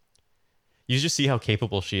so. You just see how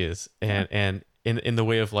capable she is, and in the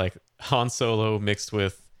way of Han Solo mixed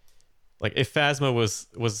with if Phasma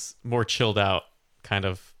was more chilled out kind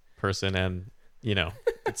of person, and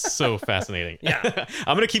it's so fascinating. Yeah.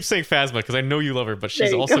 I'm gonna keep saying Phasma because I know you love her, but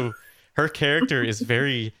she's also her character is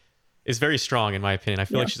very strong in my opinion. I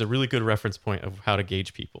feel like she's a really good reference point of how to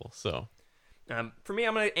gauge people. So for me,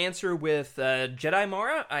 I'm gonna answer with Jedi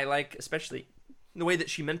Mara. I like especially the way that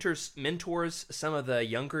she mentors some of the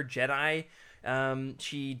younger Jedi.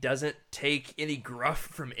 She doesn't take any gruff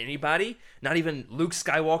from anybody. Not even Luke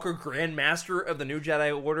Skywalker, Grand Master of the New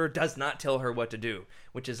Jedi Order, does not tell her what to do,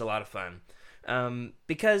 which is a lot of fun.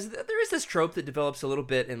 Because there is this trope that develops a little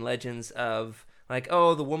bit in Legends of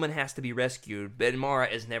the woman has to be rescued, but Mara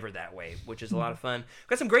is never that way, which is a lot of fun. We've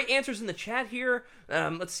got some great answers in the chat here.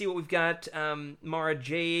 Let's see what we've got. Mara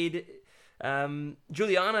Jade.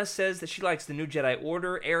 Juliana says that she likes the New Jedi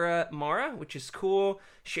Order era Mara, which is cool.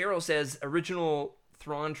 Cheryl says original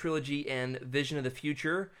Thrawn trilogy and Vision of the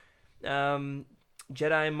Future.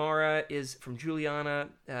 Jedi Mara is from Juliana.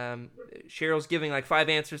 Cheryl's giving 5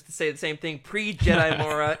 answers to say the same thing. Pre-Jedi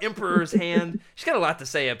Mara, Emperor's Hand. She's got a lot to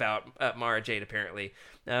say about Mara Jade, apparently,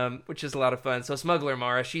 which is a lot of fun. So Smuggler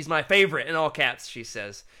Mara, she's my favorite, in all caps, she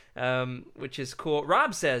says, which is cool.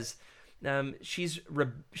 Rob says she's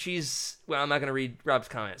well, I'm not going to read Rob's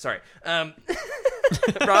comment. Sorry.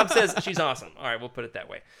 Rob says she's awesome. All right, we'll put it that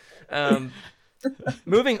way.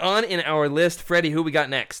 Moving on in our list, Freddie, who we got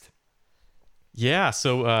next? Yeah,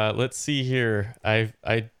 so let's see here.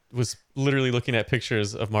 I was literally looking at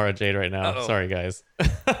pictures of Mara Jade right now. Uh-oh. Sorry, guys.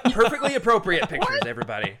 Perfectly appropriate pictures,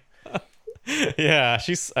 everybody. Yeah,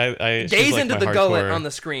 she's Gaze into the gullet on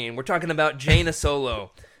the screen. We're talking about Jaina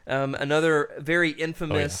Solo. Another very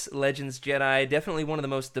infamous Legends Jedi. Definitely one of the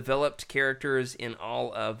most developed characters in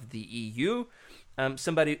all of the EU.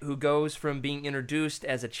 Somebody who goes from being introduced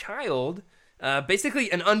as a child, basically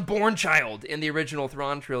an unborn child in the original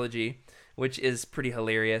Thrawn trilogy, which is pretty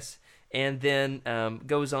hilarious, and then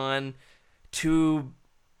goes on to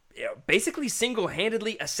basically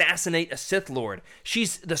single-handedly assassinate a Sith Lord.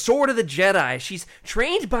 She's the Sword of the Jedi. She's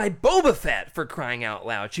trained by Boba Fett, for crying out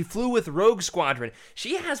loud. She flew with Rogue Squadron.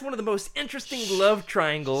 She has one of the most interesting love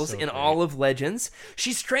triangles in all of Legends.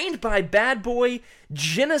 She's trained by bad boy,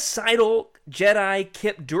 genocidal Jedi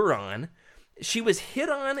Kip Duron. She was hit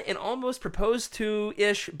on and almost proposed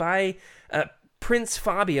to-ish by Prince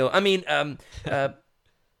Fabio.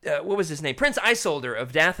 What was his name? Prince Isolder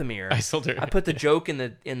of Dathomir. Isolder. I put the joke in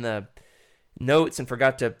the notes and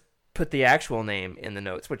forgot to put the actual name in the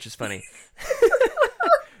notes, which is funny.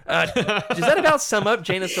 Does that about sum up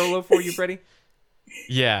Jaina Solo for you, Freddie?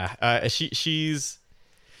 Yeah, she's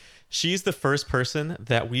the first person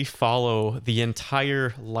that we follow the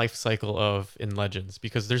entire life cycle of in Legends,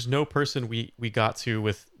 because there's no person we got to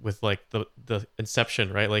with like the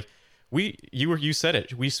inception, right? Like you said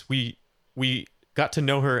it. We got to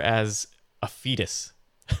know her as a fetus.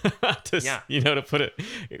 To put it,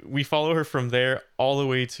 we follow her from there all the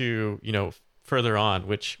way to further on,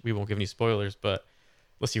 which we won't give any spoilers, but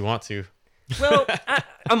unless you want to. Well,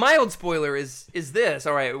 a mild spoiler is this.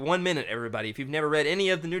 All right, 1 minute, everybody. If you've never read any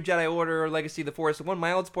of the New Jedi Order or Legacy of the Force, one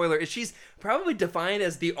mild spoiler is she's probably defined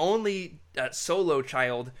as the only Solo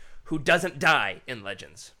child who doesn't die in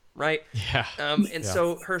Legends, right? Yeah.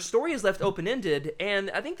 So her story is left open-ended,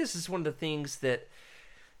 and I think this is one of the things that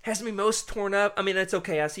has me most torn up. I mean, it's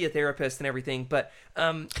okay. I see a therapist and everything, but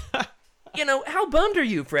how bummed are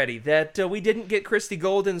you, Freddie, that we didn't get Christy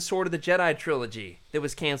Golden's Sword of the Jedi trilogy that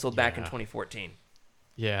was canceled back in 2014?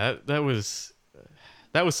 Yeah, that was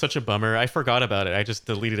such a bummer. I forgot about it. I just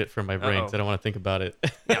deleted it from my brain because I don't want to think about it.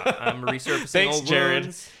 Yeah, I'm resurfacing Thanks, old Jared.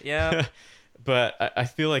 wounds. Yeah. But I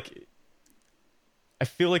feel like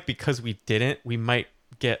because we didn't, we might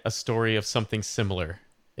get a story of something similar.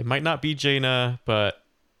 It might not be Jaina, but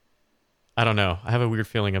I don't know. I have a weird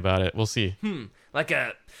feeling about it. We'll see. Like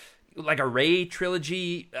a Rey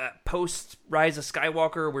trilogy post Rise of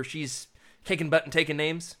Skywalker, where she's kicking butt and taking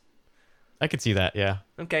names. I could see that. Yeah.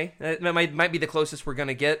 Okay, that might be the closest we're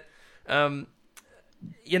gonna get. Meg,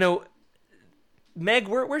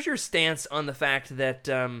 where's your stance on the fact that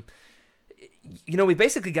we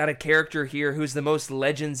basically got a character here who's the most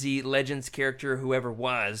Legends character who ever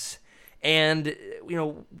was, and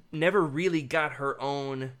never really got her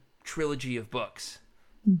own trilogy of books.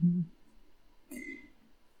 Mm-hmm.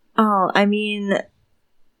 Oh, I mean,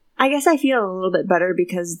 I guess I feel a little bit better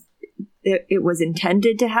because it was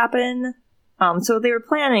intended to happen. So they were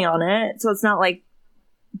planning on it. So it's not like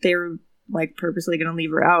they were like purposely going to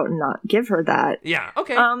leave her out and not give her that. Yeah.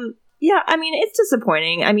 Okay. Yeah. I mean, it's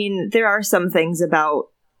disappointing. I mean, there are some things about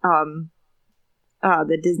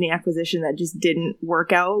the Disney acquisition that just didn't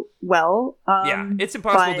work out well. Yeah, it's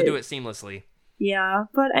impossible to do it seamlessly. Yeah,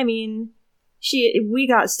 but I mean, we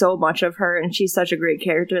got so much of her, and she's such a great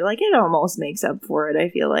character. Like, it almost makes up for it, I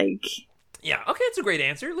feel like. Yeah, okay, that's a great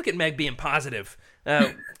answer. Look at Meg being positive.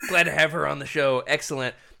 Glad to have her on the show.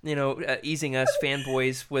 Excellent. Easing us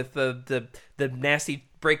fanboys with the nasty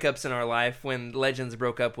breakups in our life when Legends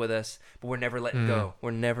broke up with us, but we're never letting go. We're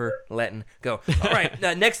never letting go. All right,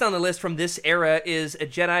 next on the list from this era is a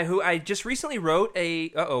Jedi who I just recently wrote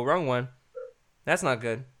wrong one. That's not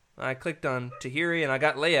good. I clicked on Tahiri and I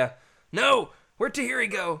got Leia. No! Where'd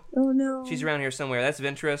Tahiri go? Oh no. She's around here somewhere. That's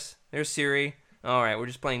Ventress. There's Siri. All right, we're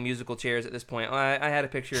just playing musical chairs at this point. I had a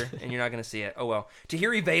picture, and you're not going to see it. Oh, well.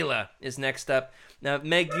 Tahiri Vela is next up. Now,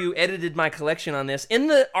 Meg, you edited my collection on this. In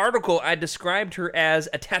the article, I described her as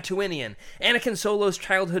a Tatooinean, Anakin Solo's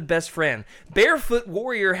childhood best friend, barefoot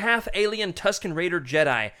warrior, half-alien Tusken Raider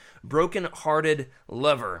Jedi, broken-hearted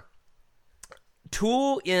lover,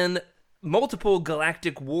 tool in multiple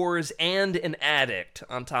galactic wars, and an addict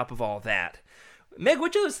on top of all that. Meg,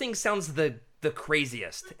 which of those things sounds the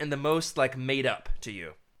craziest and the most made up to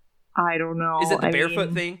you? I don't know. Is it the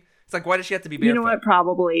barefoot thing? It's like, why does she have to be barefoot? You know what?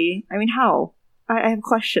 Probably. I mean, how? I have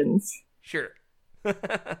questions. Sure.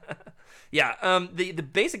 Yeah. The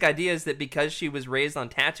basic idea is that because she was raised on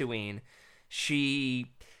Tatooine,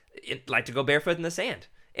 she liked to go barefoot in the sand,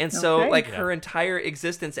 and so her entire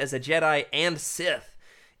existence as a Jedi and Sith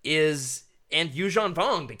and Yuuzhan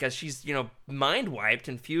Vong, because she's, mind wiped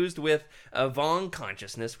and fused with a Vong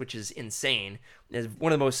consciousness, which is insane. Is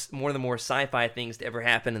one of the more sci-fi things to ever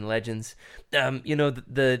happen in Legends.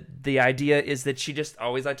 The idea is that she just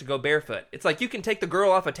always liked to go barefoot. It's like you can take the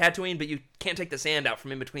girl off of Tatooine, but you can't take the sand out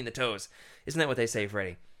from in between the toes. Isn't that what they say,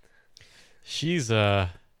 Freddie? She's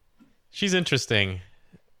interesting.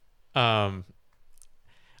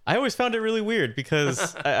 I always found it really weird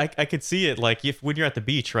because I could see it when you're at the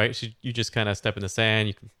beach, right? You just kind of step in the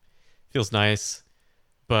sand. Feels nice,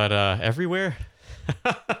 but everywhere.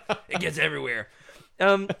 It gets everywhere.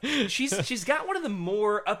 She's got one of the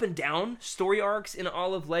more up and down story arcs in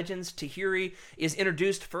all of Legends. Tahiri is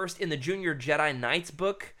introduced first in the Junior Jedi Knights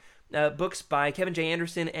books by Kevin J.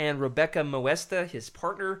 Anderson and Rebecca Moesta, his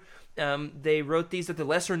partner. They wrote these with the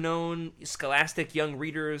lesser-known scholastic young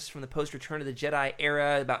readers from the post-Return of the Jedi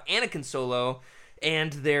era about Anakin Solo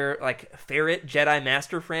and their ferret Jedi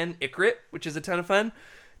master friend Ikrit, which is a ton of fun.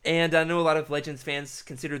 And I know a lot of Legends fans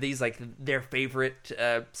consider these their favorite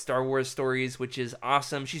Star Wars stories, which is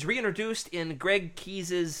awesome. She's reintroduced in Greg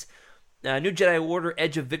Keyes' New Jedi Order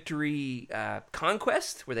Edge of Victory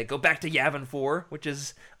Conquest, where they go back to Yavin 4, which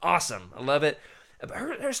is awesome. I love it.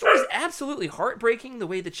 Her story is absolutely heartbreaking, the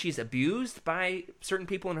way that she's abused by certain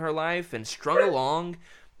people in her life and strung along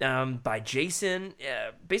by Jacen,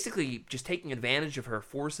 basically just taking advantage of her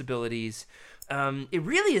Force abilities. It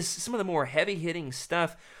really is some of the more heavy-hitting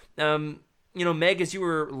stuff. Meg, as you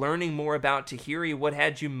were learning more about Tahiri, what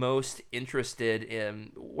had you most interested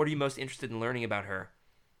in? What are you most interested in learning about her?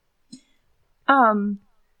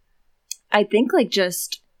 I think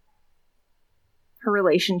just her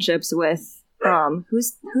relationships with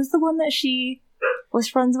who's the one that she was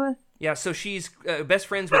friends with? Yeah, so she's best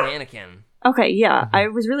friends with Anakin. Okay, yeah, I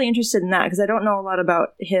was really interested in that because I don't know a lot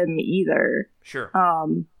about him either. Sure.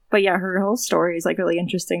 But yeah, her whole story is really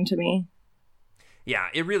interesting to me. Yeah,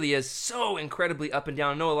 it really is so incredibly up and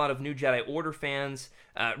down. I know a lot of New Jedi Order fans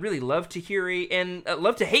really love Tahiri and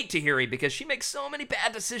love to hate Tahiri because she makes so many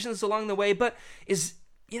bad decisions along the way, but is,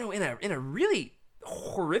 in a really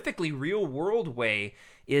horrifically real world way,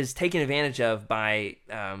 is taken advantage of by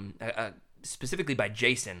specifically by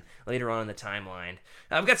Jacen later on in the timeline.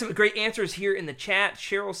 I've got some great answers here in the chat.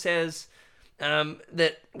 Cheryl says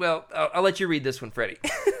that, well, I'll let you read this one, Freddie.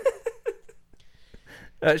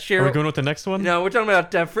 Cheryl, Are we going with the next one? No, we're talking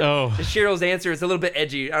about Cheryl's answer. Is a little bit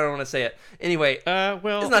edgy. I don't want to say it. Anyway,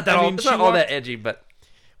 well, it's not that it's not all that edgy, but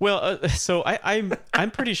so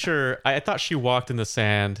I'm pretty sure. I thought she walked in the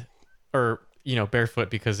sand, or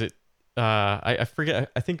barefoot because it. I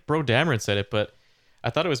forget. I think Bro Dameron said it, but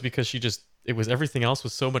I thought it was because it was everything else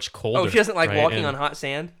was so much colder. Oh, she doesn't like right? walking on hot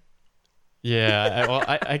sand? Yeah.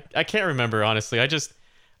 I can't remember, honestly. I just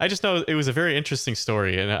know it was a very interesting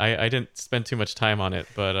story, and I didn't spend too much time on it.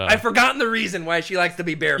 But I've forgotten the reason why she likes to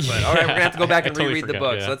be barefoot. Yeah, all right, we're gonna have to go back and totally reread the forgot,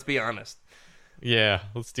 books. yeah. Let's be honest. Yeah,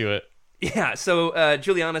 let's do it. Yeah. So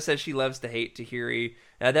Juliana says she loves to hate Tahiri.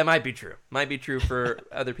 That might be true. Might be true for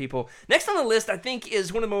other people. Next on the list, I think,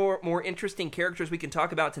 is one of the more interesting characters we can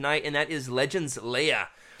talk about tonight, and that is Legends Leia.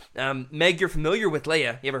 Meg, you're familiar with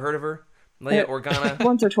Leia. You ever heard of her? Leia Organa.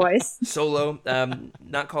 Once or twice. Solo,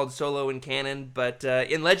 not called Solo in canon, but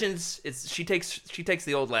in Legends, she takes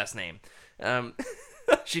the old last name.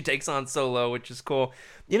 She takes on Solo, which is cool.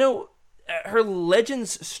 Her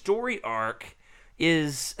Legends story arc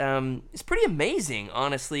is pretty amazing,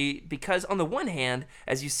 honestly, because on the one hand,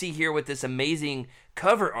 as you see here with this amazing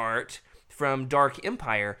cover art from Dark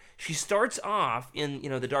Empire, she starts off in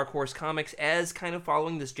the Dark Horse comics as kind of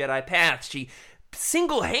following this Jedi path. She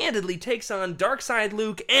single-handedly takes on Darkside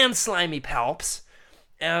Luke and Slimy Palps,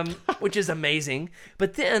 which is amazing.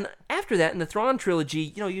 But then, after that, in the Thrawn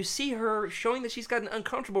trilogy, you see her showing that she's got an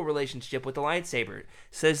uncomfortable relationship with the lightsaber.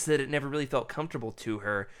 Says that it never really felt comfortable to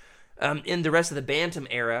her. In the rest of the Bantam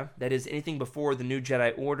era, that is, anything before the New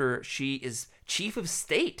Jedi Order, she is chief of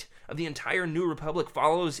state of the entire New Republic,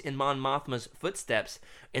 follows in Mon Mothma's footsteps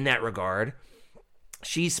in that regard.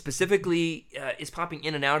 She specifically is popping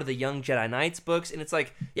in and out of the Young Jedi Knights books, and it's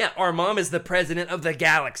our mom is the president of the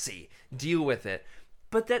galaxy. Deal with it.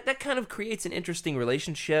 But that kind of creates an interesting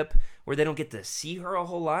relationship where they don't get to see her a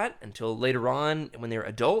whole lot until later on when they're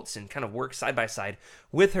adults and kind of work side by side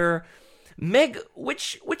with her. Meg,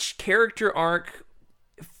 which character arc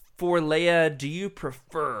for Leia do you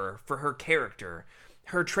prefer for her character?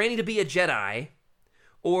 Her training to be a Jedi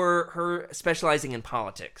or her specializing in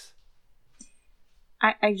politics?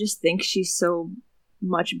 I just think she's so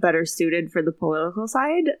much better suited for the political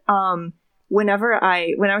side. When I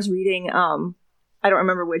was reading, I don't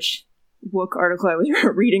remember which book article I was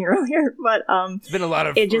reading earlier, but it's been a lot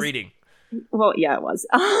of reading. Well, yeah, it was.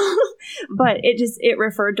 But it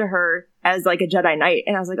referred to her as a Jedi Knight,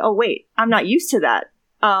 and I was like, oh wait, I'm not used to that.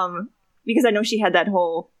 Because I know she had that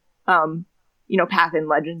whole path in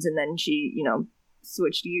Legends, and then she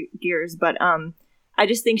switched gears, but I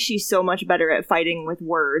just think she's so much better at fighting with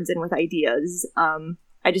words and with ideas.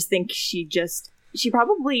 I just think that's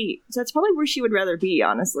probably where she would rather be,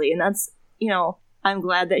 honestly. And that's, I'm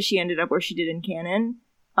glad that she ended up where she did in canon,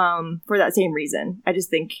 for that same reason. I just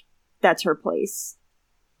think that's her place.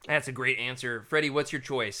 That's a great answer. Freddie, what's your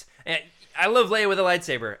choice? I love Leia with a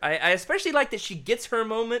lightsaber. I especially like that she gets her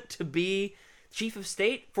moment to be chief of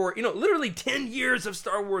state for literally 10 years of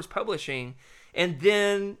Star Wars publishing, and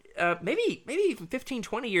then maybe even 15,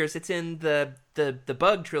 20 years it's in the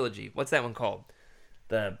Bug trilogy. What's that one called?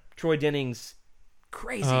 The Troy Dennings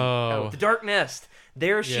crazy The Dark Nest.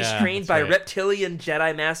 There she's trained by reptilian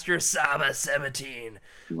Jedi Master Saba 17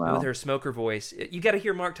 with her smoker voice. You got to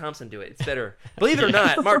hear Mark Thompson do it. It's better. Believe it or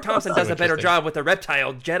not, Mark Thompson does a better job with the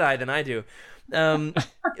reptile Jedi than I do.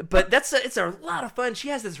 But it's a lot of fun. She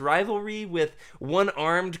has this rivalry with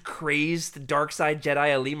one-armed, crazed dark side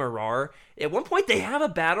Jedi Ali Marar. At one point, they have a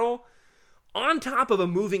battle on top of a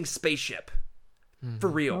moving spaceship. For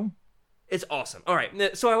real. It's awesome. All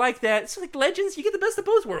right, so I like that. It's like Legends, you get the best of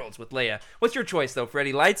both worlds with Leia. What's your choice, though,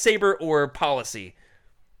 Freddie? Lightsaber or policy?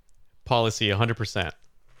 Policy, 100%.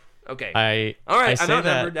 Okay. All right, I'm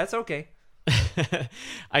outnumbered. That's okay.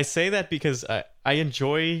 I say that because I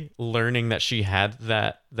enjoy learning that she had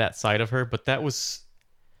that side of her, but that was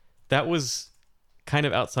kind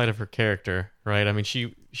of outside of her character, right? I mean,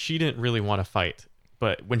 she didn't really want to fight,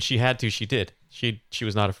 but when she had to, she did. She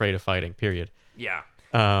was not afraid of fighting, period. Yeah.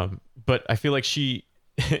 But I feel like she,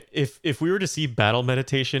 if we were to see battle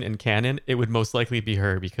meditation in canon, it would most likely be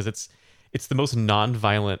her, because it's the most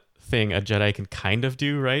non-violent thing a Jedi can kind of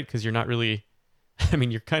do, right? Because you're not really, I mean,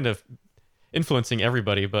 you're kind of influencing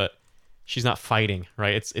everybody, but she's not fighting,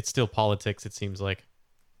 right? It's still politics, it seems like.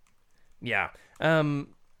 Yeah.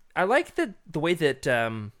 I like the way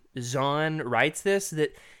that Zahn writes this,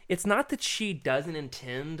 that it's not that she doesn't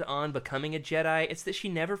intend on becoming a Jedi, it's that she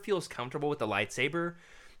never feels comfortable with the lightsaber,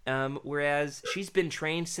 whereas she's been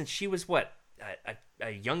trained since she was,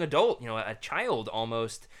 a young adult, a child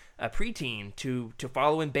almost, a preteen, to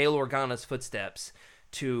follow in Bail Organa's footsteps,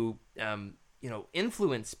 to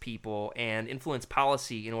influence people and influence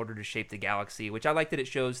policy in order to shape the galaxy, which I like that it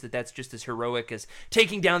shows that that's just as heroic as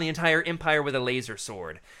taking down the entire empire with a laser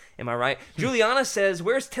sword. Am I right? Juliana says,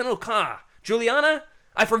 where's Tenel Ka? Juliana,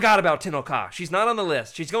 I forgot about Tenel Ka. She's not on the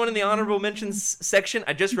list. She's going in the honorable mentions section.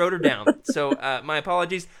 I just wrote her down. So my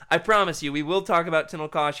apologies. I promise you, we will talk about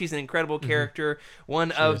Tenel Ka. She's an incredible character.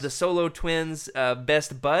 One of the Solo twins'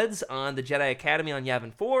 best buds on the Jedi Academy on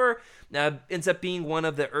Yavin 4. Ends up being one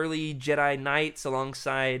of the early Jedi Knights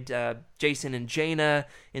alongside Jason and Jaina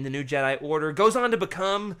in the New Jedi Order. Goes on to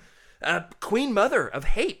become Queen Mother of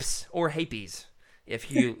Hapes, or Hapes,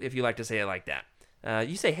 if you like to say it like that.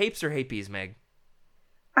 You say Hapes or Hapes, Meg?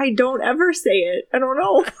 I don't ever say it. I don't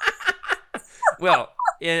know. Well,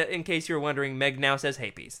 in case you're wondering, Meg now says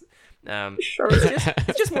Hapes. Sure.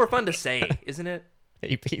 It's just more fun to say, isn't it?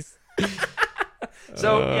 Hapes.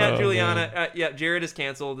 So, Juliana, Jared is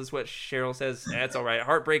canceled, is what Cheryl says. That's all right.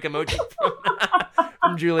 Heartbreak emoji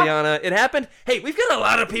from Juliana. It happened. Hey, we've got a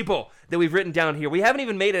lot of people that we've written down here. We haven't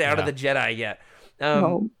even made it out of the Jedi yet.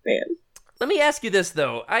 Oh, man. Let me ask you this,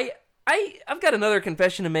 though. I've got another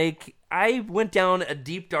confession to make. I went down a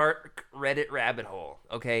deep, dark Reddit rabbit hole,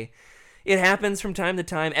 okay? It happens from time to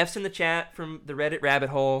time. F's in the chat from the Reddit rabbit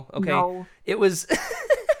hole, okay? No. It was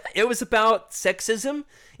about sexism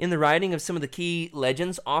in the writing of some of the key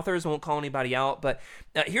Legends authors. I won't call anybody out, but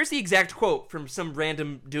here's the exact quote from some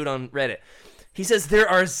random dude on Reddit. He says, there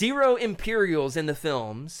are 0 Imperials in the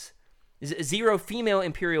films, 0 female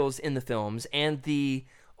Imperials in the films, and the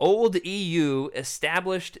old EU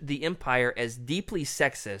established the Empire as deeply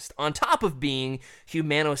sexist, on top of being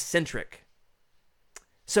humanocentric.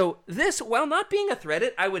 So this, while not being a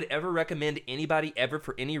thread I would ever recommend anybody ever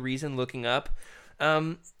for any reason looking up,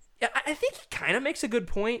 I think he kind of makes a good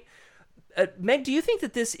point. Meg, do you think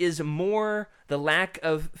that this is more the lack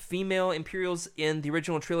of female Imperials in the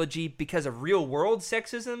original trilogy because of real-world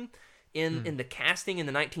sexism in the casting in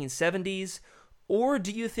the 1970s? Or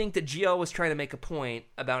do you think that GL was trying to make a point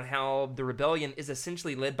about how the rebellion is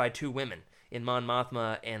essentially led by 2 women in Mon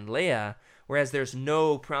Mothma and Leia, whereas there's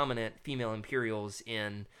no prominent female Imperials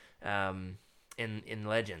in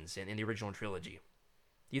Legends, in the original trilogy?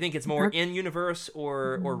 Do you think it's more in-universe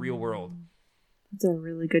or real-world? That's a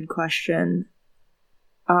really good question.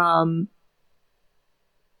 You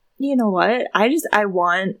know what?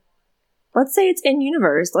 Let's say it's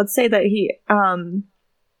in-universe. Let's say that he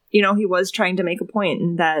was trying to make a point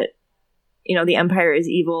and that, the Empire is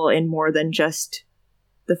evil in more than just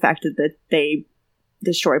the fact that they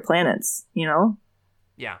destroy planets,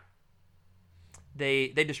 Yeah.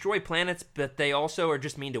 They destroy planets, but they also are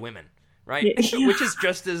just mean to women, right? Yeah. Which is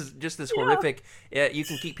just as horrific. You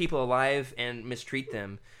can keep people alive and mistreat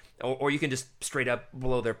them, or you can just straight up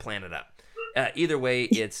blow their planet up. Either way,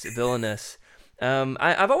 it's villainous.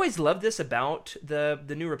 I've always loved this about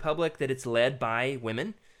the New Republic, that it's led by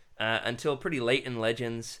women. Until pretty late in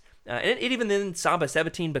Legends, And it even then, Saba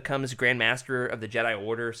 17 becomes Grand Master of the Jedi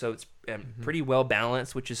Order, so it's pretty well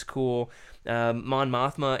balanced, which is cool. Mon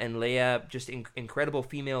Mothma and Leia, just incredible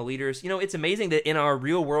female leaders. It's amazing that in our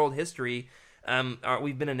real world history,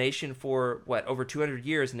 we've been a nation for, over 200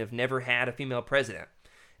 years and have never had a female president.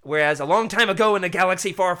 Whereas a long time ago in a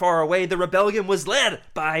galaxy far, far away, the rebellion was led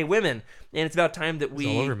by women. And it's about time that It's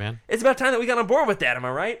all over, man. It's about time that we got on board with that, am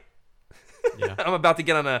I right? Yeah. I'm about to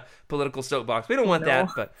get on a political soapbox. We don't want that,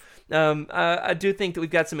 but I do think that we've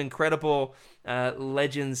got some incredible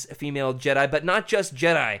Legends female Jedi, but not just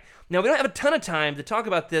Jedi. Now, we don't have a ton of time to talk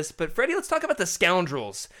about this, but Freddie, let's talk about the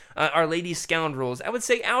scoundrels, our lady scoundrels. I would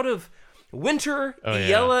say out of Winter,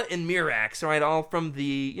 Iella, and Mirax, right, all from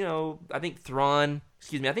the, I think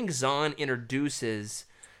Zahn introduces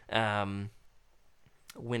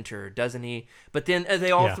Winter, doesn't he? But then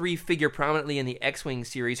they all three figure prominently in the X-Wing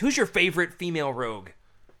series. Who's your favorite female rogue?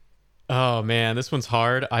 Oh man, this one's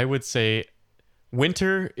hard. I would say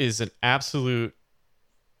Winter is an absolute.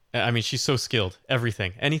 I mean, she's so skilled.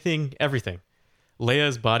 Everything.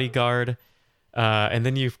 Leia's bodyguard, and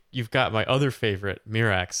then you've got my other favorite,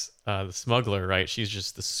 Mirax, the smuggler. Right? She's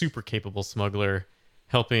just the super capable smuggler,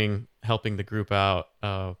 helping the group out.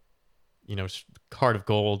 Heart of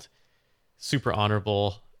Gold. Super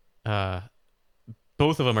honorable.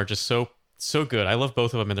 Both of them are just so good. I love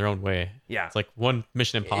both of them in their own way. Yeah. It's like one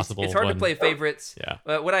Mission Impossible. It's hard to play favorites.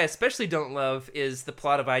 Yeah. What I especially don't love is the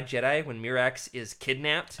plot of iJedi when Mirax is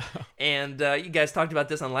kidnapped. And you guys talked about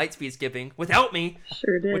this on Lightspeed Skipping without me.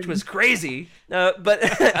 Sure did. Which was crazy. But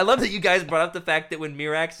I love that you guys brought up the fact that when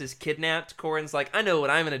Mirax is kidnapped, Corrin's like, I know what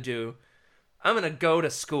I'm going to do. I'm going to go to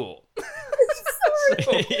school.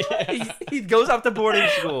 So he goes off to boarding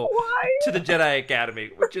school to the Jedi Academy,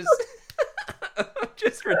 which is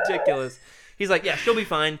just ridiculous. He's like, yeah, she'll be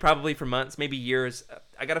fine, probably for months, maybe years.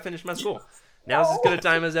 I got to finish my school. Now's as good a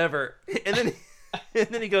time as ever. And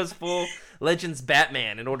then he goes full Legends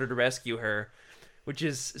Batman in order to rescue her, which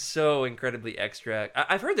is so incredibly extra.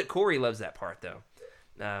 I've heard that Corey loves that part, though.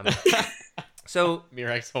 So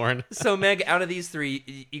Mirax Horn. So, Meg, out of these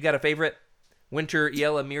three, you got a favorite? Winter,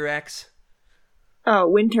 Iella, Mirax? Oh,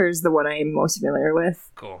 Winter's the one I'm most familiar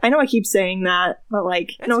with. Cool. I know I keep saying that, but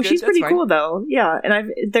That's no, good. she's That's pretty fine. cool though. Yeah, and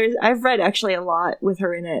I've read actually a lot with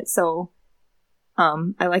her in it, so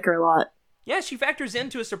I like her a lot. Yeah, she factors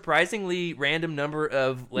into a surprisingly random number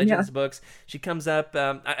of Legends books. She comes up.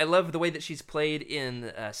 I love the way that she's played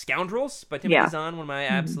in Scoundrels by Timothy Zahn, one of my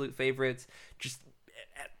absolute favorites. Just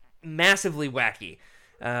massively wacky.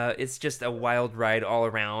 It's just a wild ride all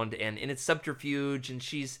around, and it's subterfuge, and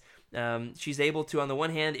she's able to, on the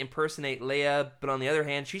one hand, impersonate Leia, but on the other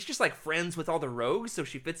hand, she's just like friends with all the rogues, so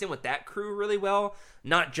she fits in with that crew really well,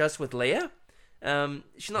 not just with Leia.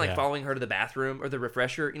 She's not like following her to the bathroom or the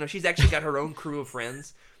refresher. She's actually got her own crew of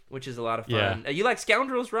friends, which is a lot of fun. You like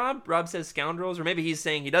Scoundrels, Rob? Rob says Scoundrels, or maybe he's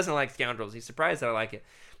saying he doesn't like Scoundrels. He's surprised that I like it.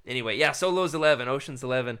 Anyway, Solo's 11, Ocean's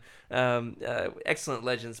 11. Excellent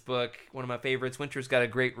Legends book. One of my favorites. Winter's got a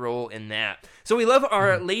great role in that. So we love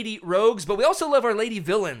our lady rogues, but we also love our lady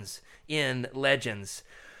villains in Legends.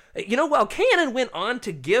 While Canon went on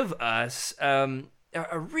to give us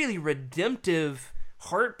a really redemptive,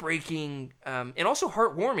 heartbreaking, and also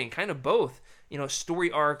heartwarming, kind of both, story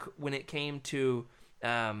arc when it came to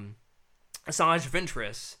Asajj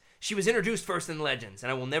Ventress. She was introduced first in Legends,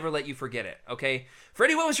 and I will never let you forget it, okay?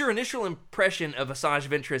 Freddie, what was your initial impression of Asajj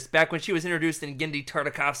Ventress back when she was introduced in Genndy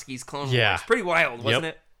Tartakovsky's Clone Wars? Pretty wild, wasn't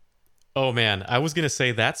it? Oh, man. I was going to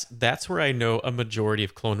say that's where I know a majority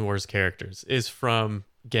of Clone Wars characters is from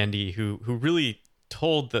Genndy, who really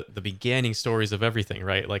told the beginning stories of everything,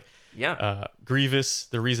 right? Like, Grievous,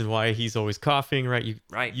 the reason why he's always coughing, right?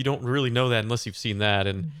 You don't really know that unless you've seen that,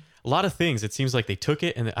 and a lot of things, it seems like they took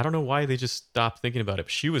it, and I don't know why they just stopped thinking about it.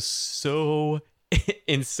 But she was so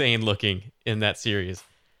insane looking in that series.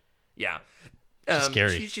 Yeah.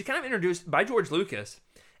 Scary. She's kind of introduced by George Lucas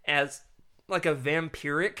as like a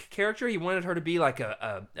vampiric character. He wanted her to be like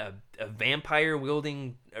a vampire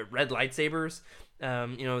wielding red lightsabers.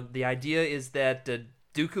 The idea is that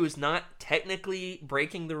Dooku is not technically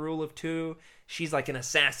breaking the rule of two. She's like an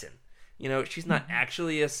assassin. She's not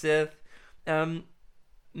actually a Sith.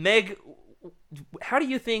 Meg, how do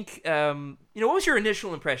you think, what was your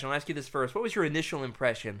initial impression? I'll ask you this first. What was your initial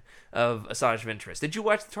impression of Asajj Ventress? Did you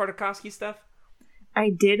watch the Tartakovsky stuff? I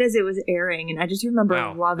did as it was airing, and I just remember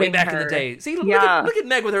loving way back her. in the day. See, look at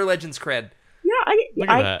Meg with her Legends cred. Yeah,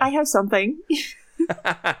 I have something.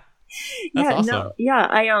 That's awesome.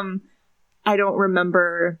 I don't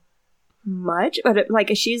remember much,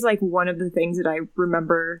 but she's like one of the things that I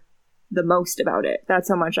remember the most about it. That's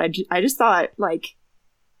how much I just thought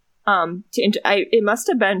it must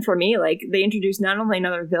have been for me, like, they introduced not only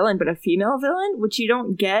another villain, but a female villain, which you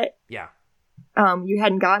don't get. Yeah. You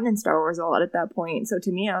hadn't gotten in Star Wars a lot at that point. So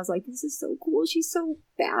to me, I was like, this is so cool. She's so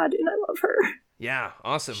bad, and I love her. Yeah,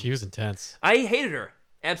 awesome. She was intense. I hated her.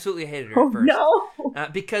 Absolutely hated her at first. No.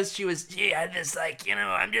 Because she had this, like,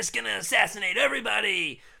 I'm just going to assassinate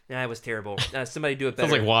everybody. Nah, it was terrible. Somebody do it better.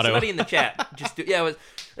 Sounds like Watto. Somebody in the chat. It was,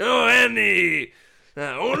 oh, Andy,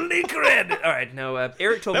 only credit. All right, no,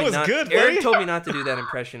 Eric told That me was not. good, Eric buddy. told me not to do that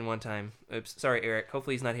impression one time. Oops, sorry, Eric.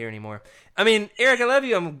 Hopefully he's not here anymore. I mean, Eric, I love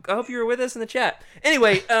you. I hope you were with us in the chat.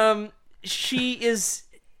 Anyway, she is.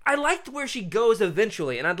 I liked where she goes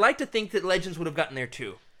eventually, and I'd like to think that Legends would have gotten there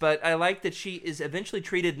too. But I like that she is eventually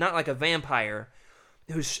treated not like a vampire,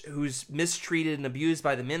 who's mistreated and abused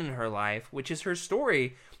by the men in her life, which is her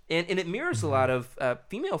story, and it mirrors a lot of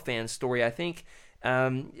female fans' story. I think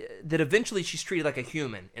that eventually she's treated like a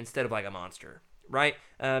human instead of like a monster, right?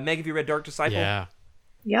 Meg, have you read Dark Disciple? Yeah.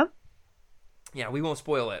 Yep. Yeah, we won't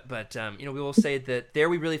spoil it, but we will say that there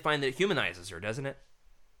we really find that it humanizes her, doesn't it?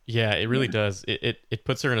 Yeah, it really does. It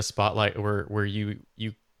puts her in a spotlight where you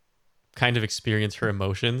kind of experience her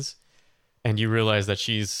emotions, and you realize that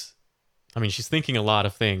she's thinking a lot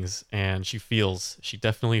of things, and she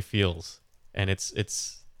definitely feels, and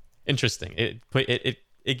it's interesting.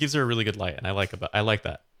 It gives her a really good light, and I like that. I like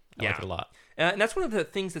it a lot. And that's one of the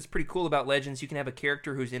things that's pretty cool about Legends. You can have a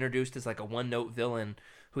character who's introduced as like a one-note villain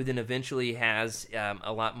who then eventually has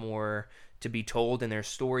a lot more to be told in their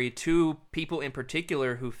story. Two people in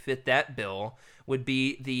particular who fit that bill would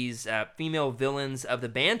be these female villains of the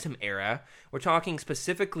Bantam era. We're talking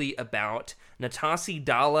specifically about Natasi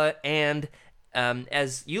Dala and,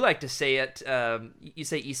 as you like to say it, you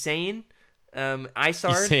say Ysain? Isard?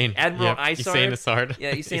 Ysain. Admiral Yep. Isard? Ysain Isard.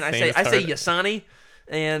 Yeah, Ysain. Ysain I say Isard. Yasani.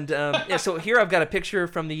 And so here I've got a picture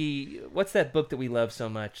from what's that book that we love so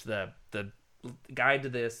much? The Guide to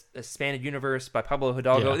the Expanded Universe by Pablo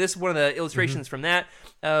Hidalgo. Yeah. This is one of the illustrations from that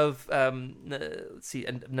of let's see,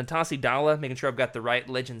 Natasi Dala. Making sure I've got the right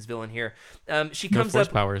Legends villain here. She No comes force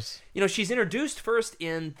up. powers. She's introduced first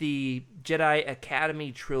in the Jedi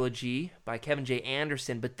Academy trilogy by Kevin J.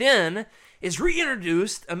 Anderson, but then is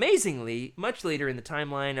reintroduced amazingly much later in the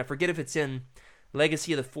timeline. I forget if it's in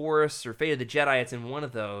Legacy of the Force or Fate of the Jedi. It's in one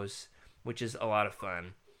of those, which is a lot of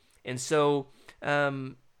fun. And so,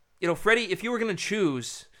 Freddie, if you were going to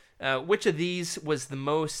choose, which of these was the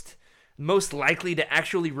most likely to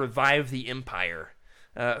actually revive the Empire?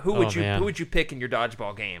 Who would you pick in your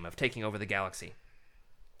dodgeball game of taking over the galaxy?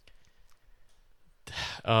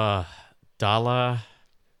 Dala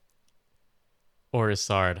or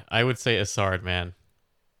Isard. I would say Isard, man.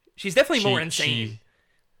 She's definitely more insane.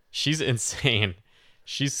 She's insane.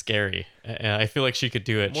 She's scary. I feel like she could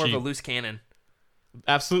do it. More of a loose cannon.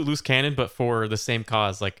 Absolute loose cannon, but for the same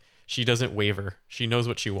cause. Like, she doesn't waver. She knows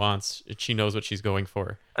what she wants. She knows what she's going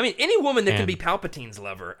for. I mean, any woman that can be Palpatine's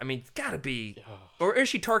lover. I mean, it's gotta be. Or is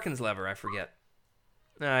she Tarkin's lover? I forget.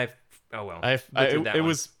 Oh well. It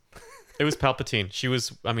was Palpatine. She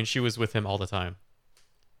was with him all the time.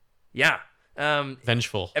 Yeah.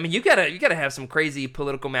 Vengeful. I mean, you gotta have some crazy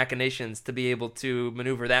political machinations to be able to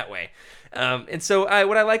maneuver that way. And so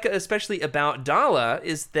what I like especially about Dala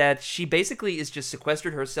is that she basically is just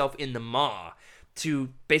sequestered herself in the Maw to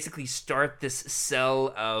basically start this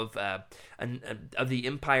cell of the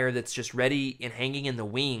Empire that's just ready and hanging in the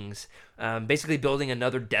wings, basically building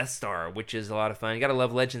another Death Star, which is a lot of fun. You gotta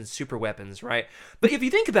love Legends super weapons, right? But if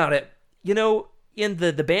you think about it, in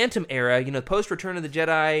the Bantam era, post Return of the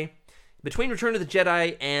Jedi. Between Return of the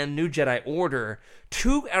Jedi and New Jedi Order,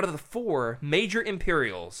 2 out of the 4 major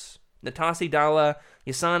Imperials, Natasi Dala,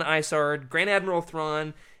 Ysan Isard, Grand Admiral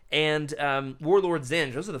Thrawn, and Warlord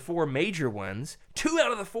Zinj, those are the 4 major ones. 2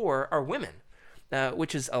 out of the 4 are women,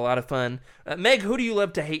 which is a lot of fun. Meg, who do you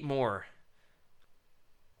love to hate more?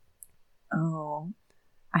 Oh,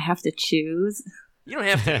 I have to choose. You don't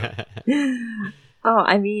have to.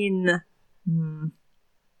 I mean...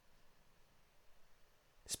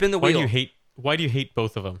 Spin the wheel. Why do you hate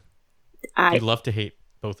both of them? I love to hate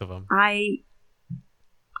both of them. I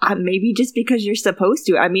maybe just because you're supposed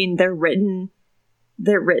to. I mean, they're written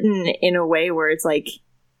in a way where it's like,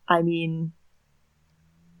 I mean,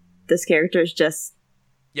 this character is just...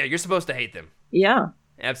 Yeah, you're supposed to hate them. Yeah.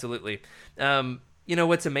 Absolutely.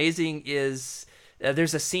 What's amazing is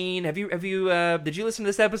there's a scene. Did you listen to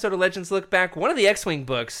this episode of Legends Look Back? One of the X-Wing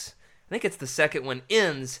books, I think it's the second one,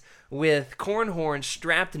 ends with Cornhorn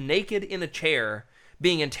strapped naked in a chair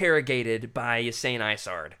being interrogated by Ysain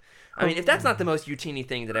Isard. I mean, if that's not the most Utini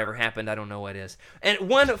thing that ever happened, I don't know what is. And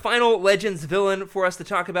one final Legends villain for us to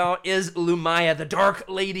talk about is Lumaya, the Dark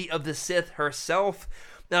Lady of the Sith herself.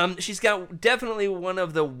 She's got definitely one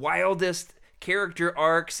of the wildest character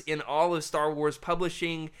arcs in all of Star Wars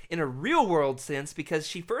publishing in a real world sense, because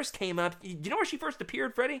she first came up. Do you know where she first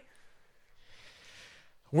appeared, Freddie?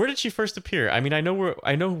 Where did she first appear? I mean, I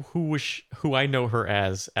know who I know her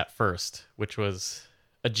as at first, which was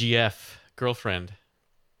a GF girlfriend.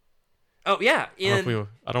 Oh yeah, I don't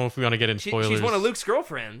know if we want to get into spoilers. She's one of Luke's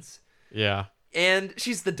girlfriends. Yeah, and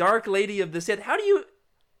she's the Dark Lady of the Sith. How do you?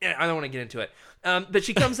 I don't want to get into it. But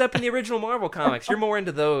she comes up in the original Marvel comics. You're more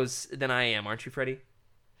into those than I am, aren't you, Freddie?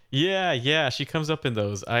 Yeah, she comes up in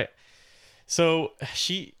those. So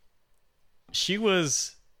she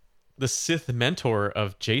was the Sith mentor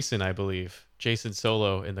of Jason, I believe, Jason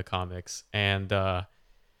Solo in the comics, and I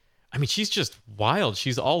mean, she's just wild.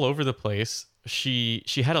 She's all over the place. She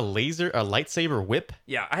had a lightsaber whip.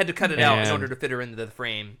 Yeah, I had to cut it out in order to fit her into the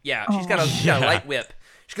frame. Yeah, she's got a light whip.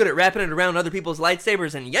 She's good at wrapping it around other people's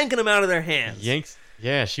lightsabers and yanking them out of their hands.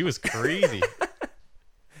 Yeah, she was crazy.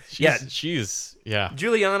 She's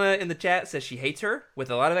Juliana in the chat says she hates her with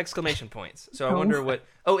a lot of exclamation points. So I wonder what.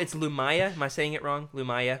 Oh, it's Lumaya. Am I saying it wrong?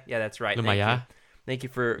 Lumaya. Yeah, that's right. Lumaya. Thank you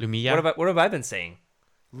for. Lumia. What have I been saying?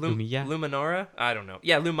 Lumia. Luminara. I don't know.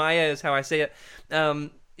 Yeah, Lumaya is how I say it.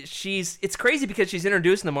 It's crazy because she's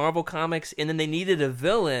introduced in the Marvel comics, and then they needed a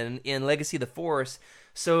villain in Legacy of the Force.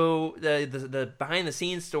 So the behind the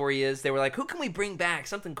scenes story is they were like, who can we bring back?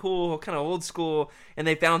 Something cool, kind of old school. And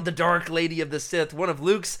they found the Dark Lady of the Sith, one of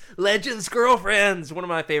Luke's Legends girlfriends. One of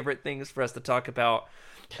my favorite things for us to talk about.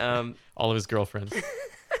 All of his girlfriends.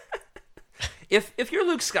 If you're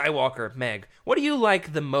Luke Skywalker, Meg, what do you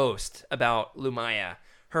like the most about Lumaya?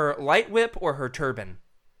 Her light whip or her turban?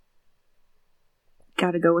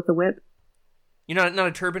 Gotta go with the whip. You're not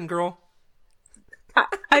a turban girl?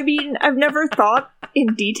 I mean, I've never thought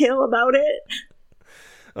in detail about it.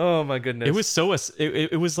 Oh my goodness! It was so.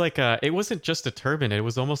 It was like a. It wasn't just a turban. It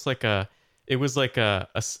was almost like a. It was like an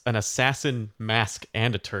assassin mask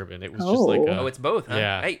and a turban. It was just like a. Oh, it's both, huh?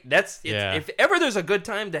 Yeah. Hey, if ever there's a good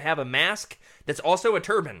time to have a mask that's also a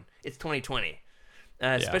turban, it's 2020.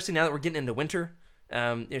 Especially now that we're getting into winter.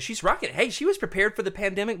 She's rocking it. Hey, she was prepared for the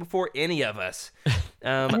pandemic before any of us.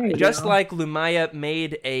 Just like Lumaya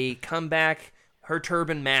made a comeback, her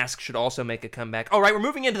turban mask should also make a comeback. All right, we're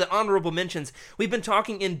moving into the honorable mentions. We've been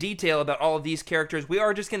talking in detail about all of these characters. We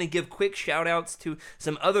are just going to give quick shout-outs to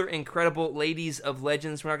some other incredible ladies of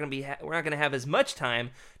legends. We're not going to have as much time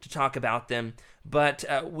to talk about them, but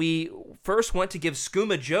we first want to give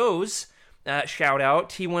Skooma Joe's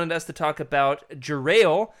shout-out. He wanted us to talk about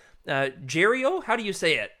Jerael. Jeriel? How do you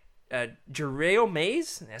say it? Jerael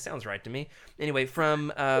Mays? That sounds right to me. Anyway,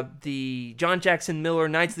 from the John Jackson Miller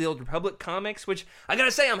Knights of the Old Republic comics, which I gotta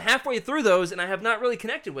say, I'm halfway through those, and I have not really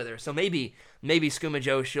connected with her. So maybe Skooma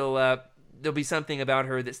Joe, there'll be something about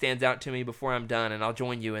her that stands out to me before I'm done, and I'll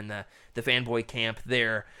join you in the fanboy camp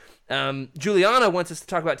there. Juliana wants us to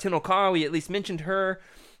talk about Tenel Ka. We at least mentioned her.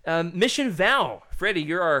 Mission Val. Freddie,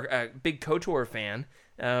 you're our big KOTOR fan.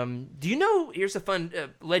 Do you know, here's a fun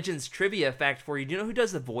Legends trivia fact for you. Do you know who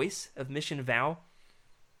does the voice of Mission Val?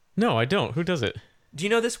 No, I don't. Who does it? Do you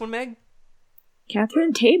know this one, Meg?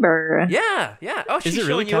 Catherine Tabor. Yeah. Oh, she's Is it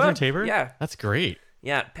really Catherine up. Tabor? Yeah. That's great.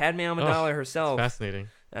 Yeah, Padme Amidala herself. Fascinating.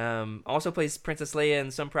 Also plays Princess Leia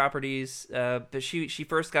in some properties. But she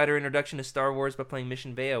first got her introduction to Star Wars by playing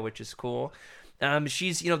Mission Vale, which is cool.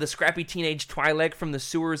 She's, the scrappy teenage Twi'lek from the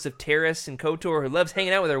sewers of Terrace and KOTOR who loves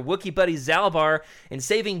hanging out with her Wookiee buddy Zalbar and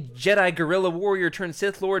saving Jedi guerrilla warrior turned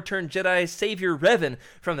Sith Lord turned Jedi savior Revan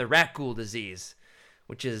from the rat ghoul disease,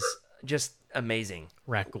 which is just amazing.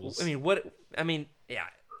 Rat ghouls. Yeah. I want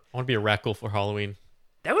to be a rat ghoul for Halloween.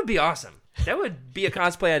 That would be awesome. That would be a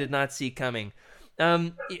cosplay I did not see coming.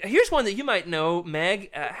 Here's one that you might know, Meg.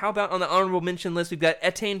 How about on the honorable mention list, we've got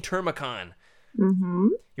Etain Turmakan. Mm-hmm.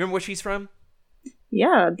 You remember where she's from?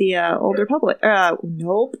 Yeah, the Old Republic.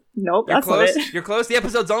 Nope. That's close. not it. You're close. The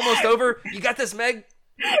episode's almost over. You got this, Meg.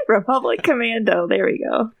 Republic Commando. There we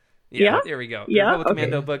go. Yeah? There we go. Yeah? Republic Okay.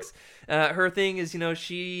 Commando books. Her thing is,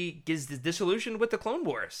 she gets disillusioned with the Clone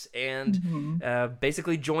Wars and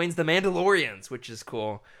basically joins the Mandalorians, which is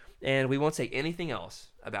cool. And we won't say anything else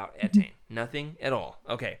about Etain. Nothing at all.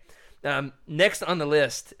 Okay. Next on the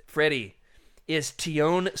list, Freddie, is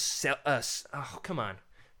Tion oh, come on.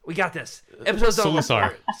 We got this. Episode's almost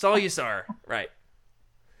over. Solusar. Right.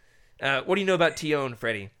 What do you know about Tion,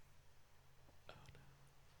 Freddie?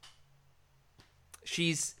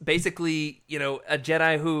 She's basically, a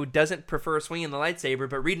Jedi who doesn't prefer swinging the lightsaber,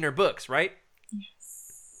 but reading her books, right?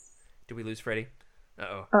 Yes. Did we lose Freddie?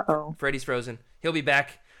 Uh-oh. Uh-oh. Freddie's frozen. He'll be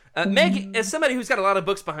back. Meg, as somebody who's got a lot of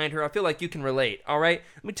books behind her, I feel like you can relate, all right?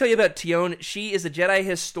 Let me tell you about Tionne. She is a Jedi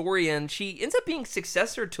historian. She ends up being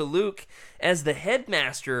successor to Luke as the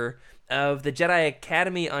headmaster of the Jedi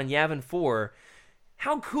Academy on Yavin 4.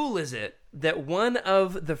 How cool is it that one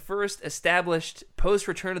of the first established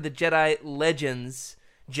post-Return of the Jedi Legends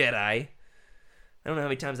Jedi, I don't know how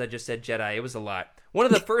many times I just said Jedi, it was a lot. One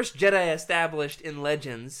of the first Jedi established in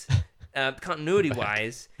Legends,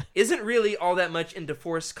 continuity-wise, isn't really all that much into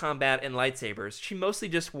Force combat and lightsabers. She mostly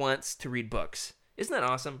just wants to read books. Isn't that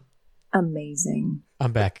awesome? Amazing.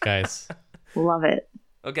 I'm back, guys. Love it.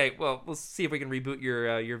 Okay, well, we'll see if we can reboot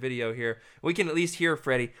your video here. We can at least hear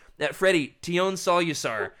Freddie. Freddie, Tionne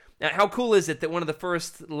Solusar. How cool is it that one of the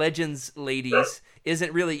first Legends ladies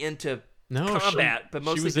isn't really into combat, but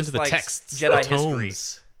mostly she was just into the likes texts, Jedi the history?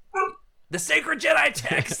 tomes. The sacred Jedi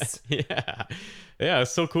texts! Yeah,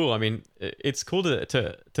 it's so cool. I mean, it's cool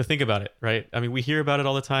to think about it, right? I mean, we hear about it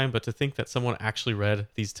all the time, but to think that someone actually read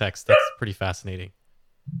these texts, that's pretty fascinating.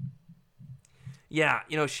 Yeah,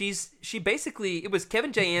 she basically, it was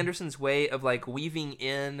Kevin J. Anderson's way of like weaving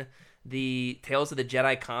in the Tales of the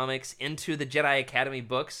Jedi comics into the Jedi Academy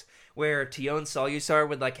books, where Tionne Solusar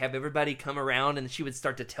would like have everybody come around and she would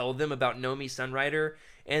start to tell them about Nomi Sunrider,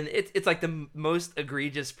 and it's like the most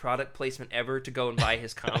egregious product placement ever to go and buy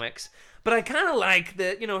his comics. But I kind of like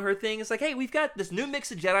that, her thing is like, hey, we've got this new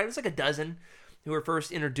mix of Jedi. There's like a dozen who were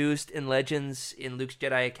first introduced in Legends in Luke's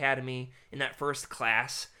Jedi Academy in that first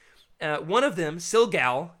class. One of them,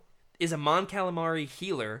 Silgal, is a Mon Calamari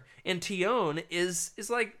healer, and Tionne is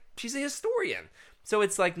like, she's a historian. So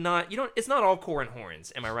it's like it's not all Corran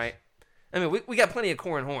Horns, am I right? I mean, we got plenty of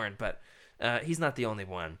Corran Horn, but he's not the only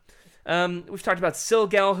one. We've talked about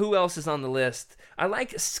Silgal. Who else is on the list? I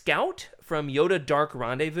like Scout from Yoda Dark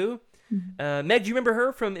Rendezvous. Meg, do you remember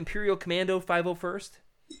her from Imperial Commando 501st?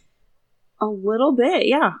 A little bit,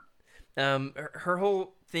 yeah. Her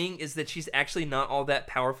whole thing is that she's actually not all that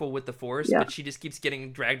powerful with the Force, but she just keeps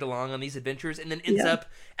getting dragged along on these adventures and then ends up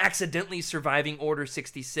accidentally surviving Order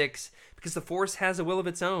 66 because the Force has a will of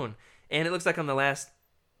its own. And it looks like I'm the last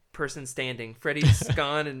person standing. Freddie's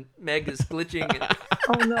gone and Meg is glitching. And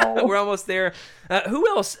oh no. We're almost there. Who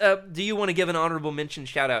else do you want to give an honorable mention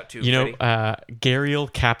shout out to? Freddie?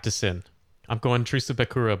 Gariel Captison. I'm going Teresa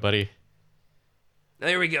Bakura, buddy.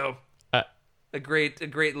 There we go. A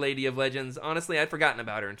great lady of Legends. Honestly, I'd forgotten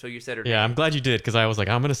about her until you said her name. Yeah, I'm glad you did, because I was like,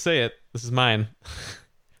 I'm going to say it. This is mine.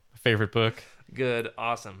 My favorite book. Good.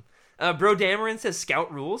 Awesome. Bro Dameron says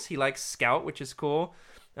Scout rules. He likes Scout, which is cool.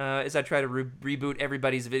 As I try to reboot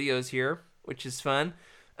everybody's videos here, which is fun.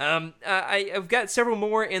 I've got several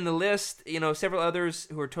more in the list, several others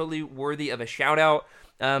who are totally worthy of a shout out.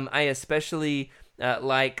 I especially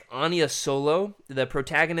like Anya Solo, the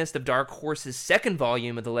protagonist of Dark Horse's second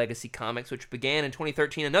volume of the Legacy comics, which began in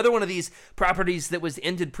 2013. Another one of these properties that was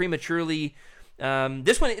ended prematurely.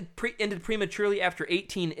 This one ended prematurely after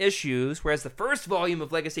 18 issues, whereas the first volume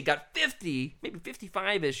of Legacy got 50, maybe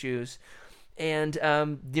 55 issues. And,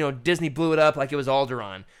 Disney blew it up like it was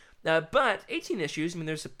Alderaan. But 18 issues,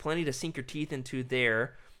 there's plenty to sink your teeth into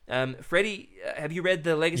there. Freddie, have you read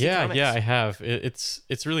the Legacy comics? Yeah, I have.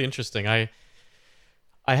 It's really interesting.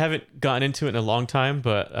 I haven't gotten into it in a long time,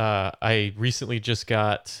 but I recently just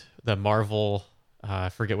got the Marvel, I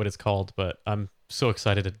forget what it's called, but I'm so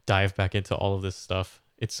excited to dive back into all of this stuff.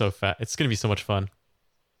 It's so fat. It's going to be so much fun.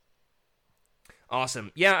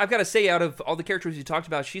 Awesome. Yeah, I've got to say, out of all the characters you talked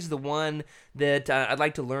about, she's the one that I'd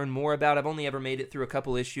like to learn more about. I've only ever made it through a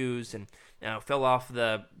couple issues and fell off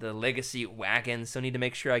the Legacy wagon, so need to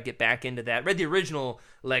make sure I get back into that. Read the original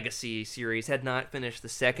Legacy series, had not finished the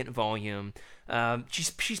second volume.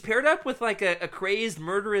 She's paired up with like a crazed,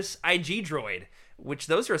 murderous IG droid, which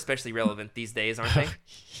those are especially relevant these days, aren't they?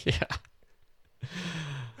 Yeah.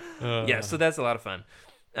 Yeah, so that's a lot of fun.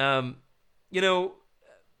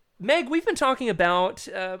 Meg, we've been talking about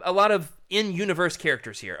a lot of in-universe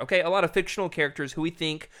characters here, okay? A lot of fictional characters who we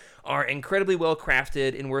think are incredibly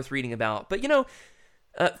well-crafted and worth reading about. But,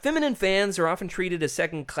 feminine fans are often treated as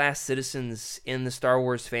second-class citizens in the Star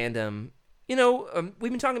Wars fandom.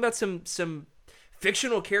 We've been talking about some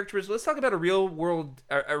fictional characters. Let's talk about a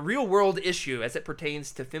real-world issue as it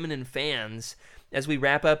pertains to feminine fans as we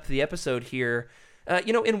wrap up the episode here.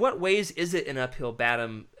 In what ways is it an uphill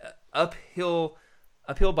bottom?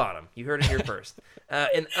 You heard it here first.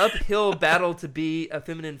 An uphill battle to be a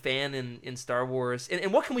feminine fan in Star Wars.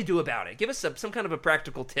 And what can we do about it? Give us some kind of a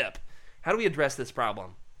practical tip. How do we address this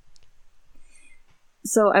problem?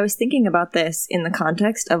 So I was thinking about this in the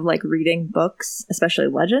context of like reading books, especially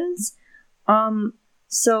Legends.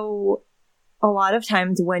 So a lot of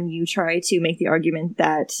times when you try to make the argument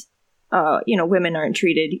that women aren't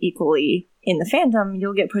treated equally in the fandom,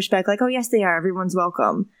 you'll get pushback like, oh, yes, they are. Everyone's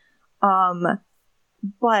welcome.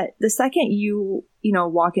 But the second you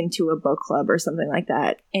walk into a book club or something like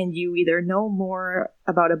that, and you either know more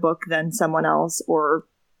about a book than someone else, or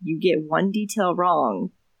you get one detail wrong,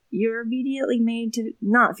 you're immediately made to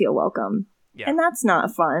not feel welcome. Yeah. And that's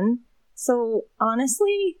not fun. So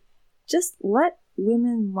honestly, just let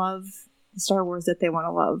women love the Star Wars that they want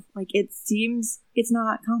to love. Like, it seems it's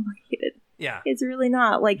not complicated. Yeah. It's really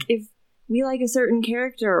not. Like, if we like a certain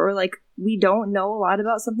character, or like we don't know a lot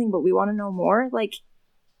about something but we want to know more, like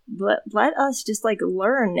let us just like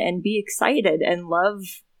learn and be excited and love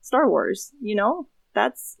Star Wars.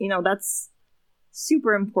 That's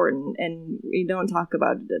super important, and we don't talk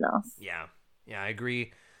about it enough. Yeah, I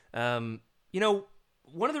agree.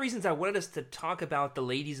 One of the reasons I wanted us to talk about the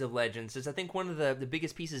Ladies of Legends is I think one of the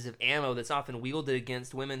biggest pieces of ammo that's often wielded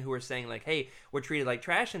against women who are saying like, hey, we're treated like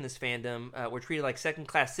trash in this fandom, we're treated like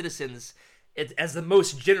second-class citizens, as the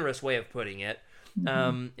most generous way of putting it,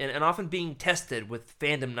 and often being tested with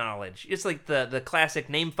fandom knowledge. It's like the classic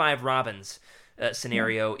Name 5 Robins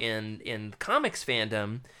scenario in comics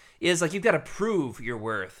fandom is like you've got to prove your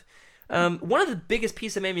worth. One of the biggest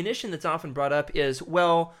piece of ammunition that's often brought up is,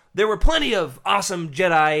 well, there were plenty of awesome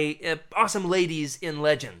Jedi, awesome ladies in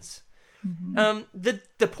Legends. Mm-hmm.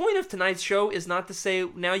 The point of tonight's show is not to say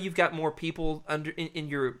now you've got more people in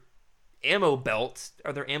your ammo belt.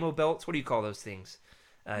 Are there ammo belts? What do you call those things?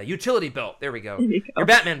 Utility belt. There we go. Your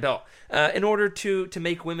Batman belt. In order to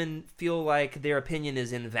make women feel like their opinion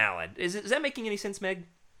is invalid. Is that making any sense, Meg?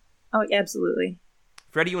 Oh, absolutely.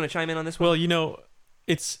 Freddie, you want to chime in on this one? Well,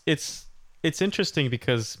 it's interesting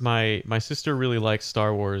because my sister really likes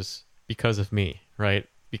Star Wars because of me, right?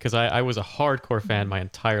 Because I was a hardcore fan my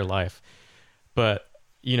entire life. But,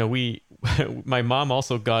 my mom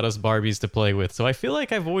also got us Barbies to play with. So I feel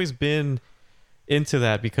like I've always been into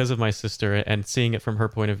that because of my sister and seeing it from her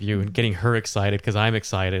point of view and getting her excited because I'm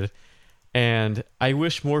excited. And I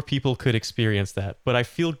wish more people could experience that. But I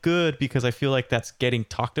feel good because I feel like that's getting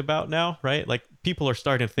talked about now, right? Like, people are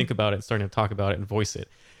starting to think about it, starting to talk about it and voice it.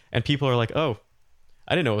 And people are like, oh,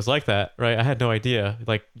 I didn't know it was like that, right? I had no idea.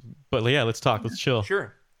 Like, but yeah, let's talk, let's chill.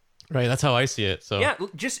 Sure. Right, that's how I see it. So yeah,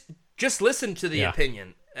 just listen to the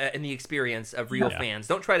opinion and the experience of real fans.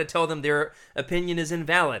 Don't try to tell them their opinion is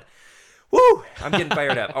invalid. Woo! I'm getting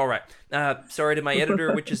fired up. All right. Sorry to my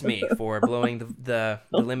editor, which is me, for blowing the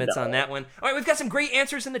limits on that one. All right, we've got some great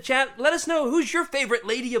answers in the chat. Let us know, who's your favorite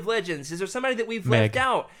Lady of Legends? Is there somebody that we've left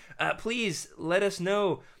out? Please let us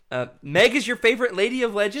know. Meg is your favorite Lady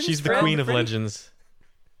of Legends? She's the Queen of Legends.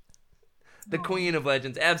 The Queen of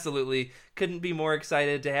Legends, absolutely. Couldn't be more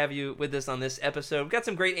excited to have you with us on this episode. We've got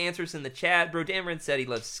some great answers in the chat. Bro Dameron said he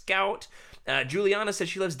loves Scout. Juliana says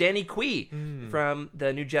she loves Danny Quee from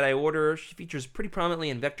the New Jedi Order. She features pretty prominently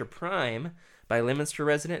in Vector Prime by Leominster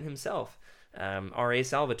resident himself, R.A.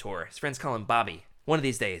 Salvatore. His friends call him Bobby. One of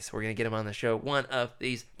these days, we're going to get him on the show. One of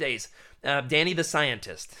these days. Danny the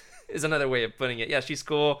Scientist is another way of putting it. Yeah, she's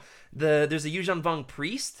cool. There's a Yuuzhan Vong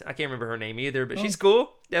priest. I can't remember her name either, but she's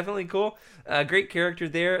cool. Definitely cool. Great character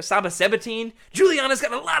there. Saba Sabatine. Juliana's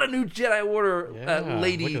got a lot of New Jedi Order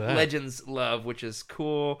Lady Legends love, which is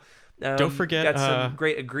cool. Don't forget, got some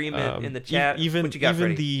great agreement in the chat. What you got,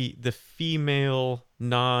 even Freddie? the female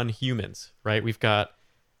non-humans, right? We've got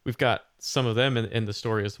some of them in the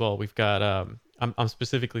story as well. We've got I'm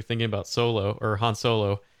specifically thinking about Solo, or Han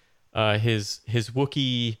Solo, his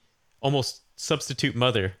Wookiee almost substitute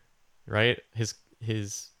mother, right? His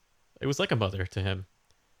it was like a mother to him.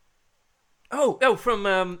 Oh, from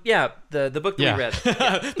the book that we read.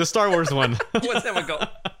 Yeah. The Star Wars one. What's that one called?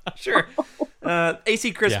 Sure.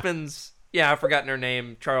 AC Crispin's, I've forgotten her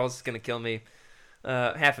name. Charles is gonna kill me.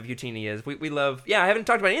 Half of Utini is. We love. I haven't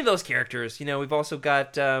talked about any of those characters. We've also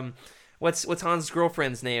got what's Han's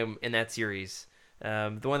girlfriend's name in that series?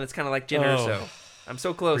 The one that's kind of like Jyn Erso. I'm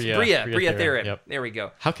so close. Bria Theron. Yep. There we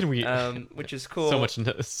go. How can we? Which is cool.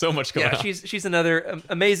 So much going on. She's another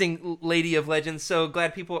amazing Lady of Legends. So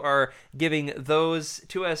glad people are giving those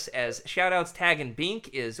to us as shout outs. Tag and Bink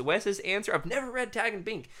is Wes's answer. I've never read Tag and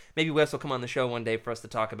Bink. Maybe Wes will come on the show one day for us to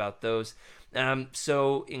talk about those.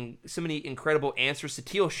 So many incredible answers.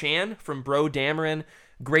 Satil Shan from Bro Dameron.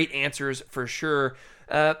 Great answers for sure.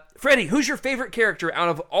 Freddie, who's your favorite character out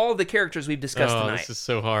of all the characters we've discussed tonight? This is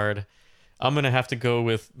so hard. I'm going to have to go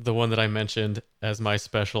with the one that I mentioned as my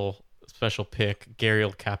special pick,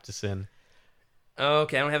 Gariel Captison.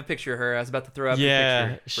 Okay, I don't have a picture of her. I was about to throw up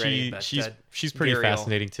a picture. Freddie, she's pretty Gariel.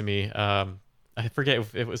 fascinating to me. I forget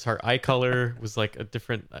if it was her eye color was like a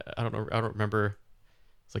different, I don't know, I don't remember.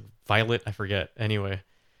 It's like violet, I forget. Anyway,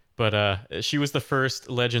 But she was the first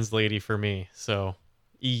Legends lady for me. So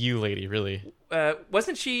EU lady, really.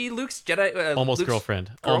 Wasn't she Luke's Jedi? Almost Luke's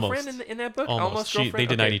girlfriend. Girlfriend Almost. in that book? Almost. Girlfriend? They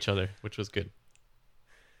denied Okay. each other, which was good.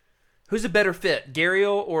 Who's a better fit,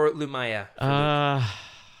 Gariel or Lumaya?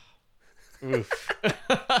 Oof.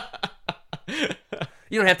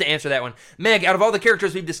 You don't have to answer that one. Meg, out of all the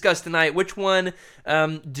characters we've discussed tonight, which one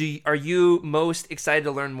are you most excited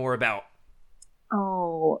to learn more about?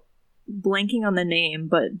 Oh, blanking on the name,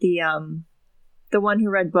 but the one who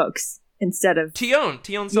read books instead of Tion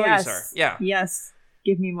Solusar. Yeah. Yes.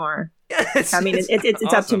 Give me more. Yes. I mean, it's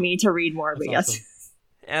awesome. up to me to read more, but That's yes. awesome.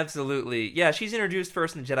 Absolutely. Yeah, she's introduced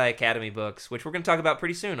first in the Jedi Academy books, which we're going to talk about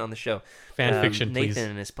pretty soon on the show. Fan fiction,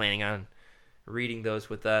 Nathan please. is planning on reading those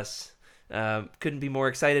with us. Couldn't be more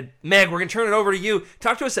excited. Meg, we're going to turn it over to you.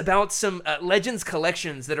 Talk to us about some Legends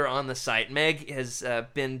collections that are on the site. Meg has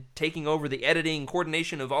been taking over the editing,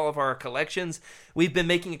 coordination of all of our collections. We've been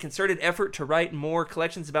making a concerted effort to write more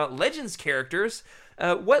collections about Legends characters.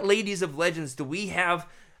 What ladies of Legends do we have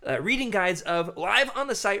reading guides of live on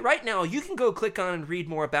the site right now? You can go click on and read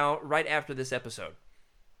more about right after this episode.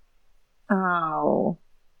 Oh.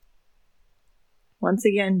 Once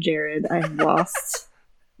again, Jared, I've lost...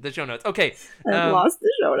 The show notes. Okay. I've lost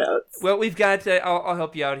the show notes. Well, we've got, I'll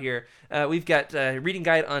help you out here. We've got a reading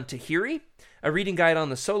guide on Tahiri, a reading guide on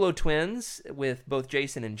the Solo twins with both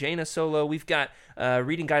Jason and Jaina Solo. We've got a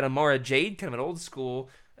reading guide on Mara Jade, kind of an old school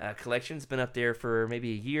collection. It's been up there for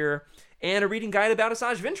maybe a year. And a reading guide about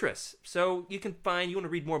Asajj Ventress. So you can find, you want to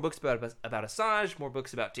read more books about Asajj, more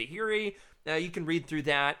books about Tahiri. You can read through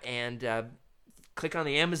that and click on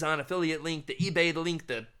the Amazon affiliate link, the eBay link,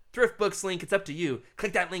 the Thrift Books link. It's up to you.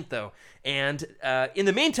 Click that link, though. And in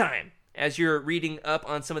the meantime, as you're reading up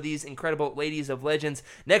on some of these incredible ladies of Legends,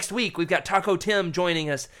 next week we've got Taco Tim joining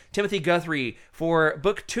us, Timothy Guthrie, for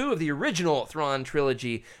Book 2 of the original Thrawn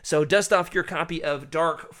trilogy. So dust off your copy of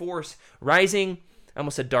Dark Force Rising. I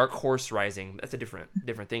almost said Dark Horse Rising. That's a different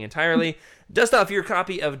thing entirely. Dust off your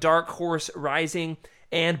copy of Dark Horse Rising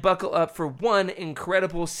and buckle up for one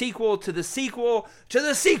incredible sequel to the sequel to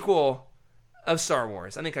the sequel of Star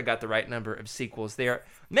Wars. I think I got the right number of sequels there.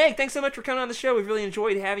 Meg, thanks so much for coming on the show. We've really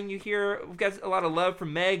enjoyed having you here. We've got a lot of love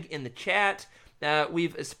from Meg in the chat.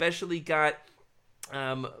 We've especially got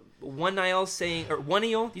One Nile saying, or One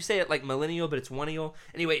Eel, you say it like millennial, but it's One Eel.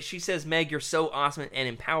 Anyway, she says, Meg, you're so awesome and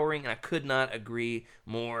empowering, and I could not agree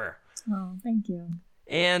more. Oh, thank you.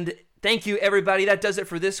 And thank you, everybody. That does it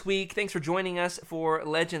for this week. Thanks for joining us for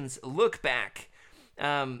Legends Look Back.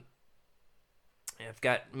 I've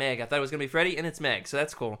got Meg. I thought it was going to be Freddie, and it's Meg, so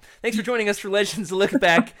that's cool. Thanks for joining us for Legends Look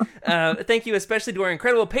Back. Thank you especially to our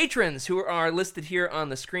incredible patrons who are listed here on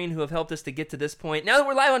the screen who have helped us to get to this point. Now that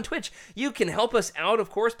we're live on Twitch, you can help us out,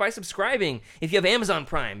 of course, by subscribing. If you have Amazon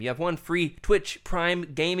Prime, you have one free Twitch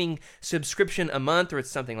Prime gaming subscription a month, or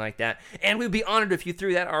it's something like that. And we'd be honored if you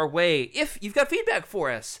threw that our way. If you've got feedback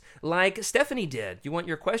for us, like Stephanie did, you want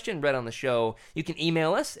your question read on the show, you can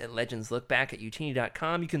email us at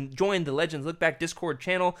legendslookback@utini.com. You can join the Legends Look Back Discord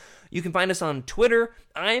channel. You can find us on Twitter.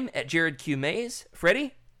 I'm at Jared Q. Mays.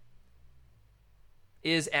 Freddie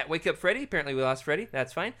is at Wake Up Freddie. Apparently we lost Freddie.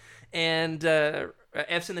 That's fine. And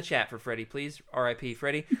F's in the chat for Freddie, please. R.I.P.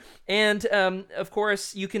 Freddie. And, of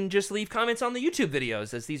course, you can just leave comments on the YouTube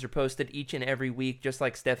videos as these are posted each and every week, just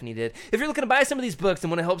like Stephanie did. If you're looking to buy some of these books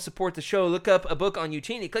and want to help support the show, look up a book on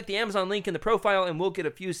Utini. Click the Amazon link in the profile, and we'll get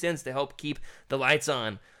a few cents to help keep the lights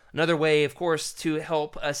on. Another way, of course, to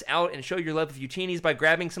help us out and show your love of Utini is by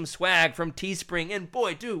grabbing some swag from Teespring. And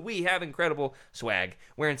boy, do we have incredible swag.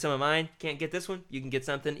 Wearing some of mine, can't get this one? You can get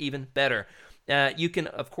something even better. You can,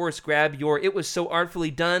 of course, grab your It Was So Artfully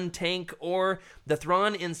Done tank or the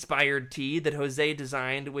Thrawn-inspired tee that Jose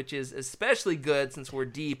designed, which is especially good since we're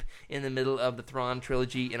deep in the middle of the Thrawn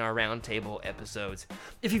trilogy in our roundtable episodes.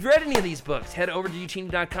 If you've read any of these books, head over to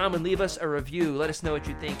utini.com and leave us a review. Let us know what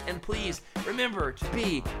you think. And please, remember to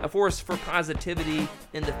be a force for positivity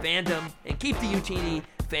in the fandom and keep the Utini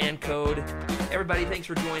fan code. Everybody, thanks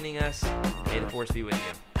for joining us. May the Force be with you.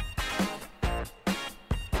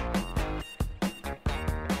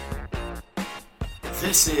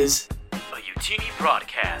 This is a Utini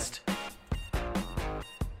broadcast.